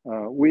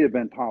 We had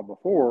been taught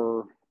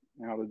before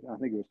how to, I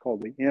think it was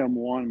called the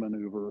M1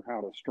 maneuver,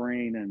 how to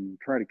strain and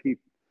try to keep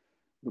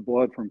the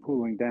blood from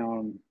pooling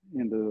down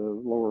into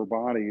the lower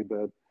body.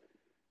 But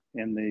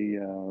in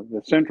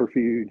the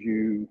centrifuge,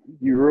 you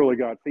really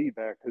got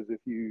feedback, because if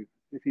you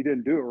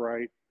didn't do it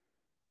right,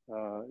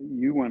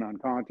 you went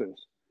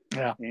unconscious.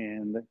 Yeah.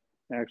 And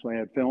actually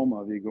had film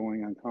of you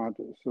going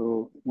unconscious.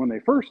 So when they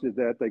first did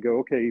that, they go,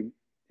 okay,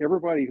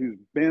 everybody who's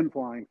been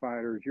flying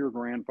fighters, you're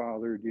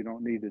grandfathered, you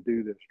don't need to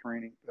do this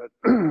training. But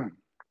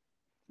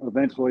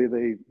eventually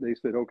they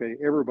said, okay,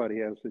 everybody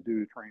has to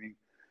do training,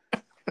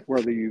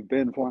 whether you've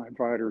been flying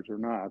fighters or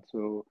not.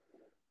 So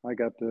I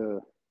got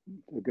to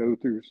go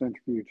through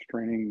centrifuge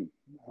training.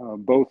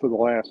 Both of the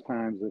last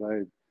times that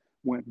I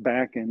went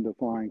back into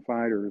flying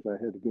fighters, I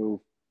had to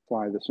go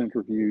fly the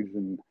centrifuge,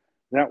 and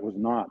that was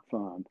not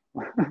fun.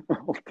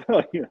 I'll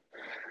tell you.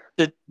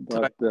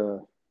 But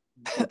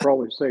it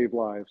probably saved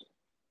lives.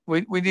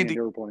 We need to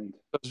airplanes.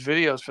 Get those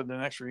videos for the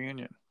next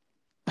reunion.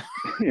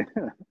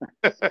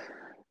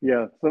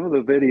 Yeah, some of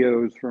the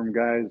videos from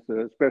guys,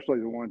 especially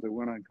the ones that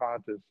went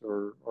unconscious,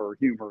 are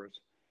humorous.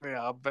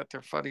 Yeah, I'll bet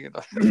they're funny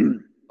enough.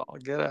 I'll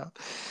get out.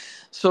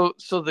 So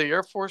the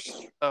Air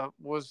Force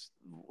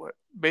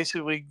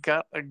basically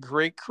got a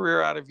great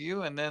career out of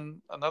you, and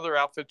then another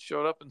outfit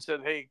showed up and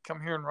said, "Hey,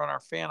 come here and run our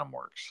Phantom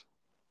Works."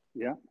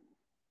 Yeah.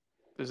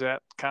 Is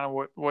that kind of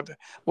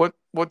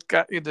what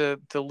got you to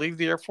leave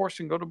the Air Force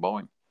and go to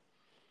Boeing?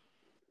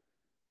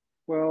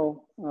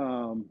 Well,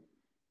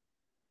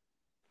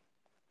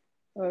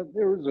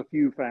 there was a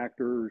few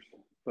factors,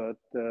 but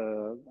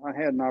I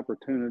had an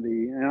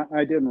opportunity, and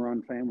I didn't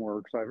run Phantom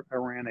Works. I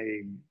ran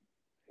a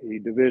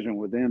division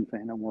within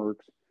Phantom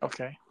Works.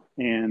 Okay.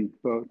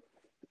 But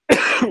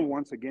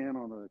once again,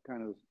 on the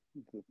kind of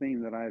the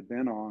theme that I had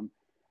been on,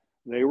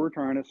 they were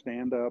trying to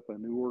stand up a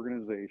new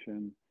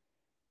organization,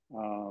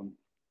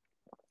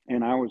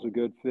 and I was a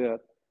good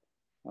fit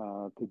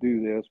to do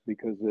this,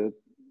 because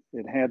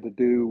it had to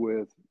do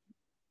with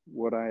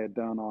what I had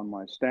done on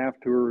my staff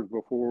tours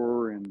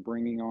before, and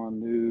bringing on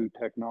new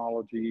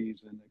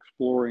technologies and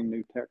exploring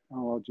new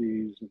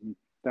technologies and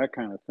that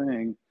kind of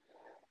thing,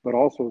 but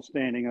also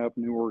standing up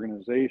new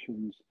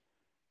organizations.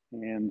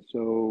 And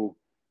so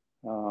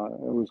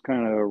it was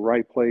kind of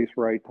right place,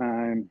 right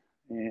time,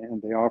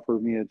 and they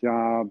offered me a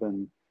job.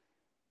 And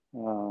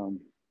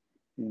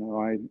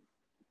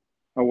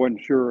I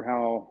wasn't sure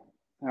how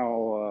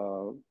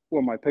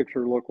what my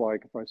picture looked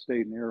like if I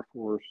stayed in the Air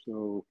Force.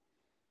 So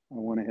I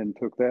went ahead and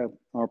took that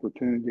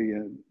opportunity,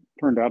 and it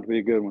turned out to be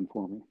a good one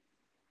for me.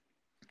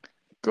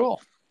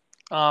 Cool.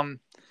 And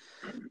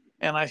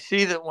I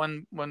see that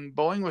when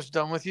Boeing was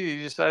done with you,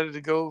 you decided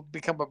to go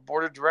become a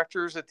board of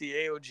directors at the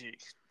AOG.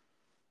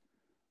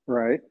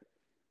 Right.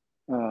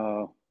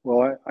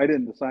 Well, I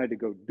didn't decide to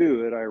go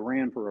do it. I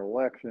ran for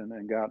election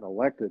and got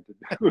elected to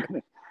do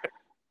it.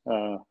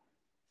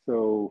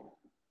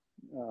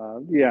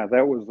 Yeah,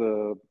 that was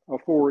a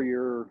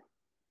 4-year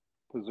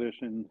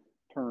position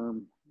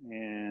term,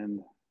 and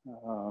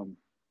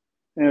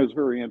it was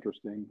very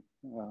interesting.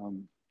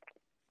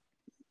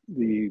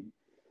 The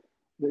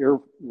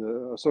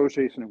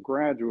Association of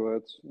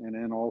Graduates, and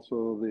then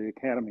also the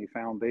Academy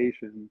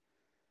Foundation,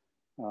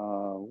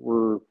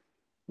 were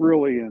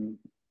really in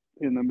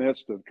the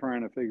midst of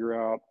trying to figure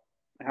out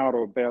how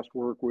to best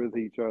work with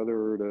each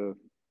other to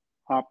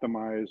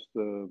optimize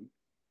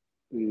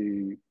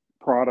the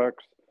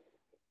products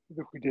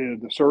that we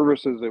did, the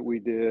services that we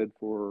did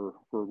for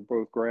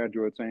both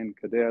graduates and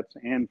cadets,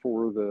 and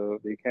for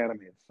the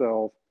academy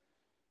itself.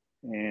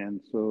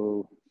 And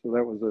so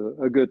that was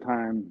a good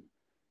time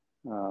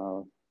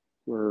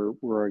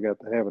where I got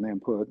to have an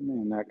input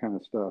and that kind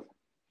of stuff.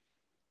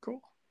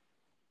 Cool.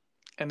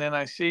 And then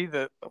I see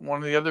that one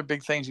of the other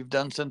big things you've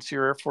done since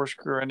your Air Force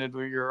career ended,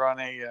 where you're on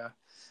a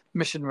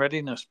mission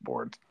readiness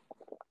board.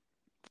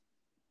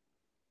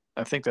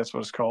 I think that's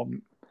what it's called.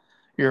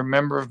 You're a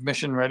member of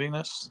mission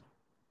readiness,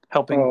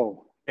 helping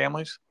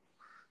families.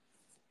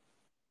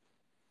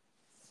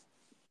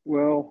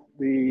 Well,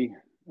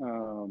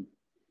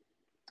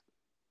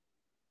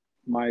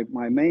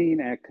 my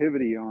main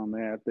activity on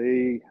that,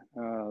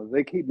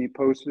 they keep me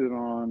posted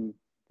on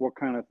what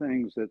kind of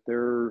things that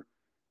they're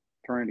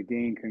trying to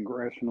gain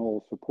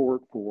congressional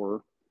support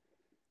for,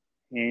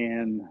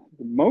 and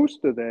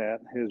most of that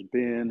has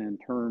been in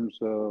terms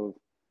of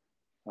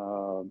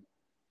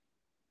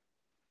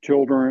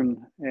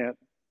children at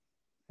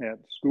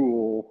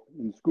school,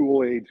 and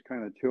school age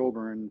kind of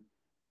children,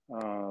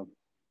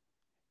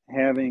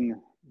 having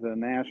the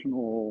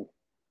national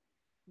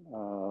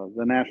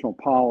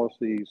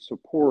policies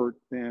support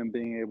them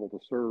being able to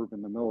serve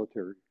in the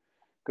military.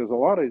 Because a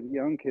lot of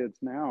young kids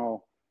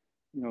now,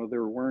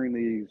 they're wearing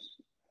these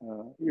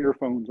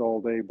earphones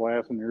all day,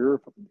 blasting their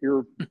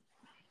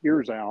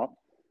ears out.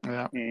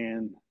 Yeah.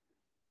 And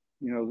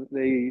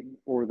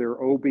they're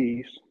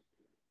obese,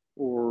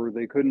 or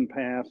they couldn't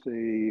pass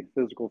a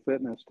physical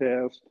fitness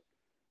test,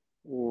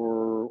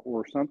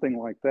 or something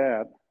like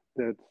that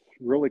that's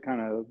really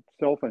kind of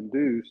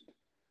self-induced.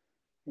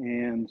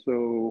 And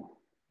so,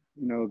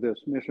 this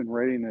mission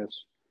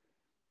readiness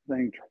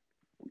thing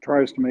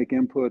tries to make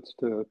inputs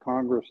to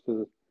Congress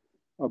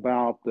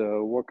about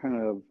what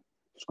kind of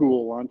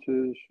school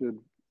lunches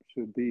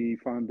should be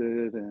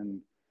funded, and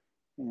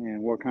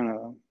what kind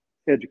of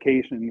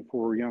education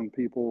for young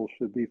people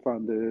should be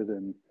funded,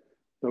 and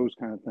those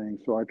kind of things.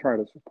 So I try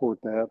to support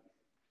that.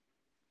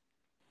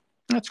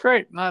 That's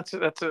great. No,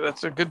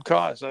 that's a good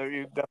cause.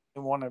 You definitely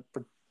want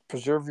to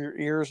preserve your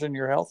ears and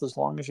your health as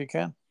long as you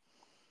can.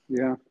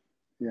 Yeah,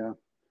 yeah.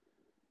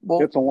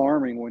 Well, It's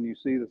alarming when you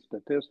see the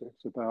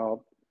statistics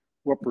about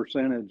what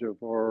percentage of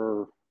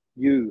our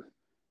youth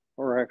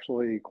are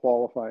actually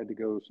qualified to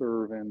go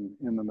serve in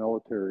the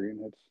military,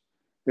 and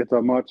it's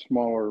a much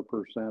smaller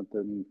percent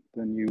than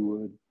you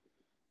would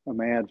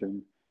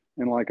imagine.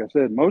 And like I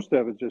said, most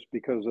of it's just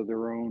because of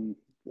their own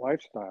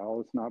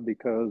lifestyle. It's not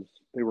because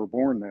they were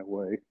born that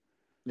way.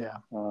 yeah.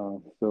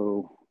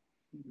 So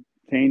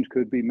change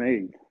could be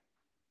made.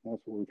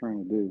 That's what we're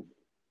trying to do.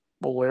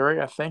 Well, Larry,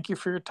 I thank you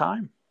for your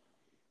time.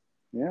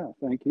 Yeah,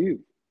 thank you.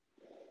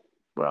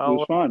 Well, it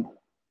was fun.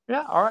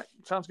 Yeah, all right.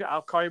 Sounds good.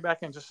 I'll call you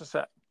back in just a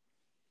sec.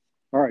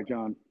 All right,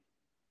 John.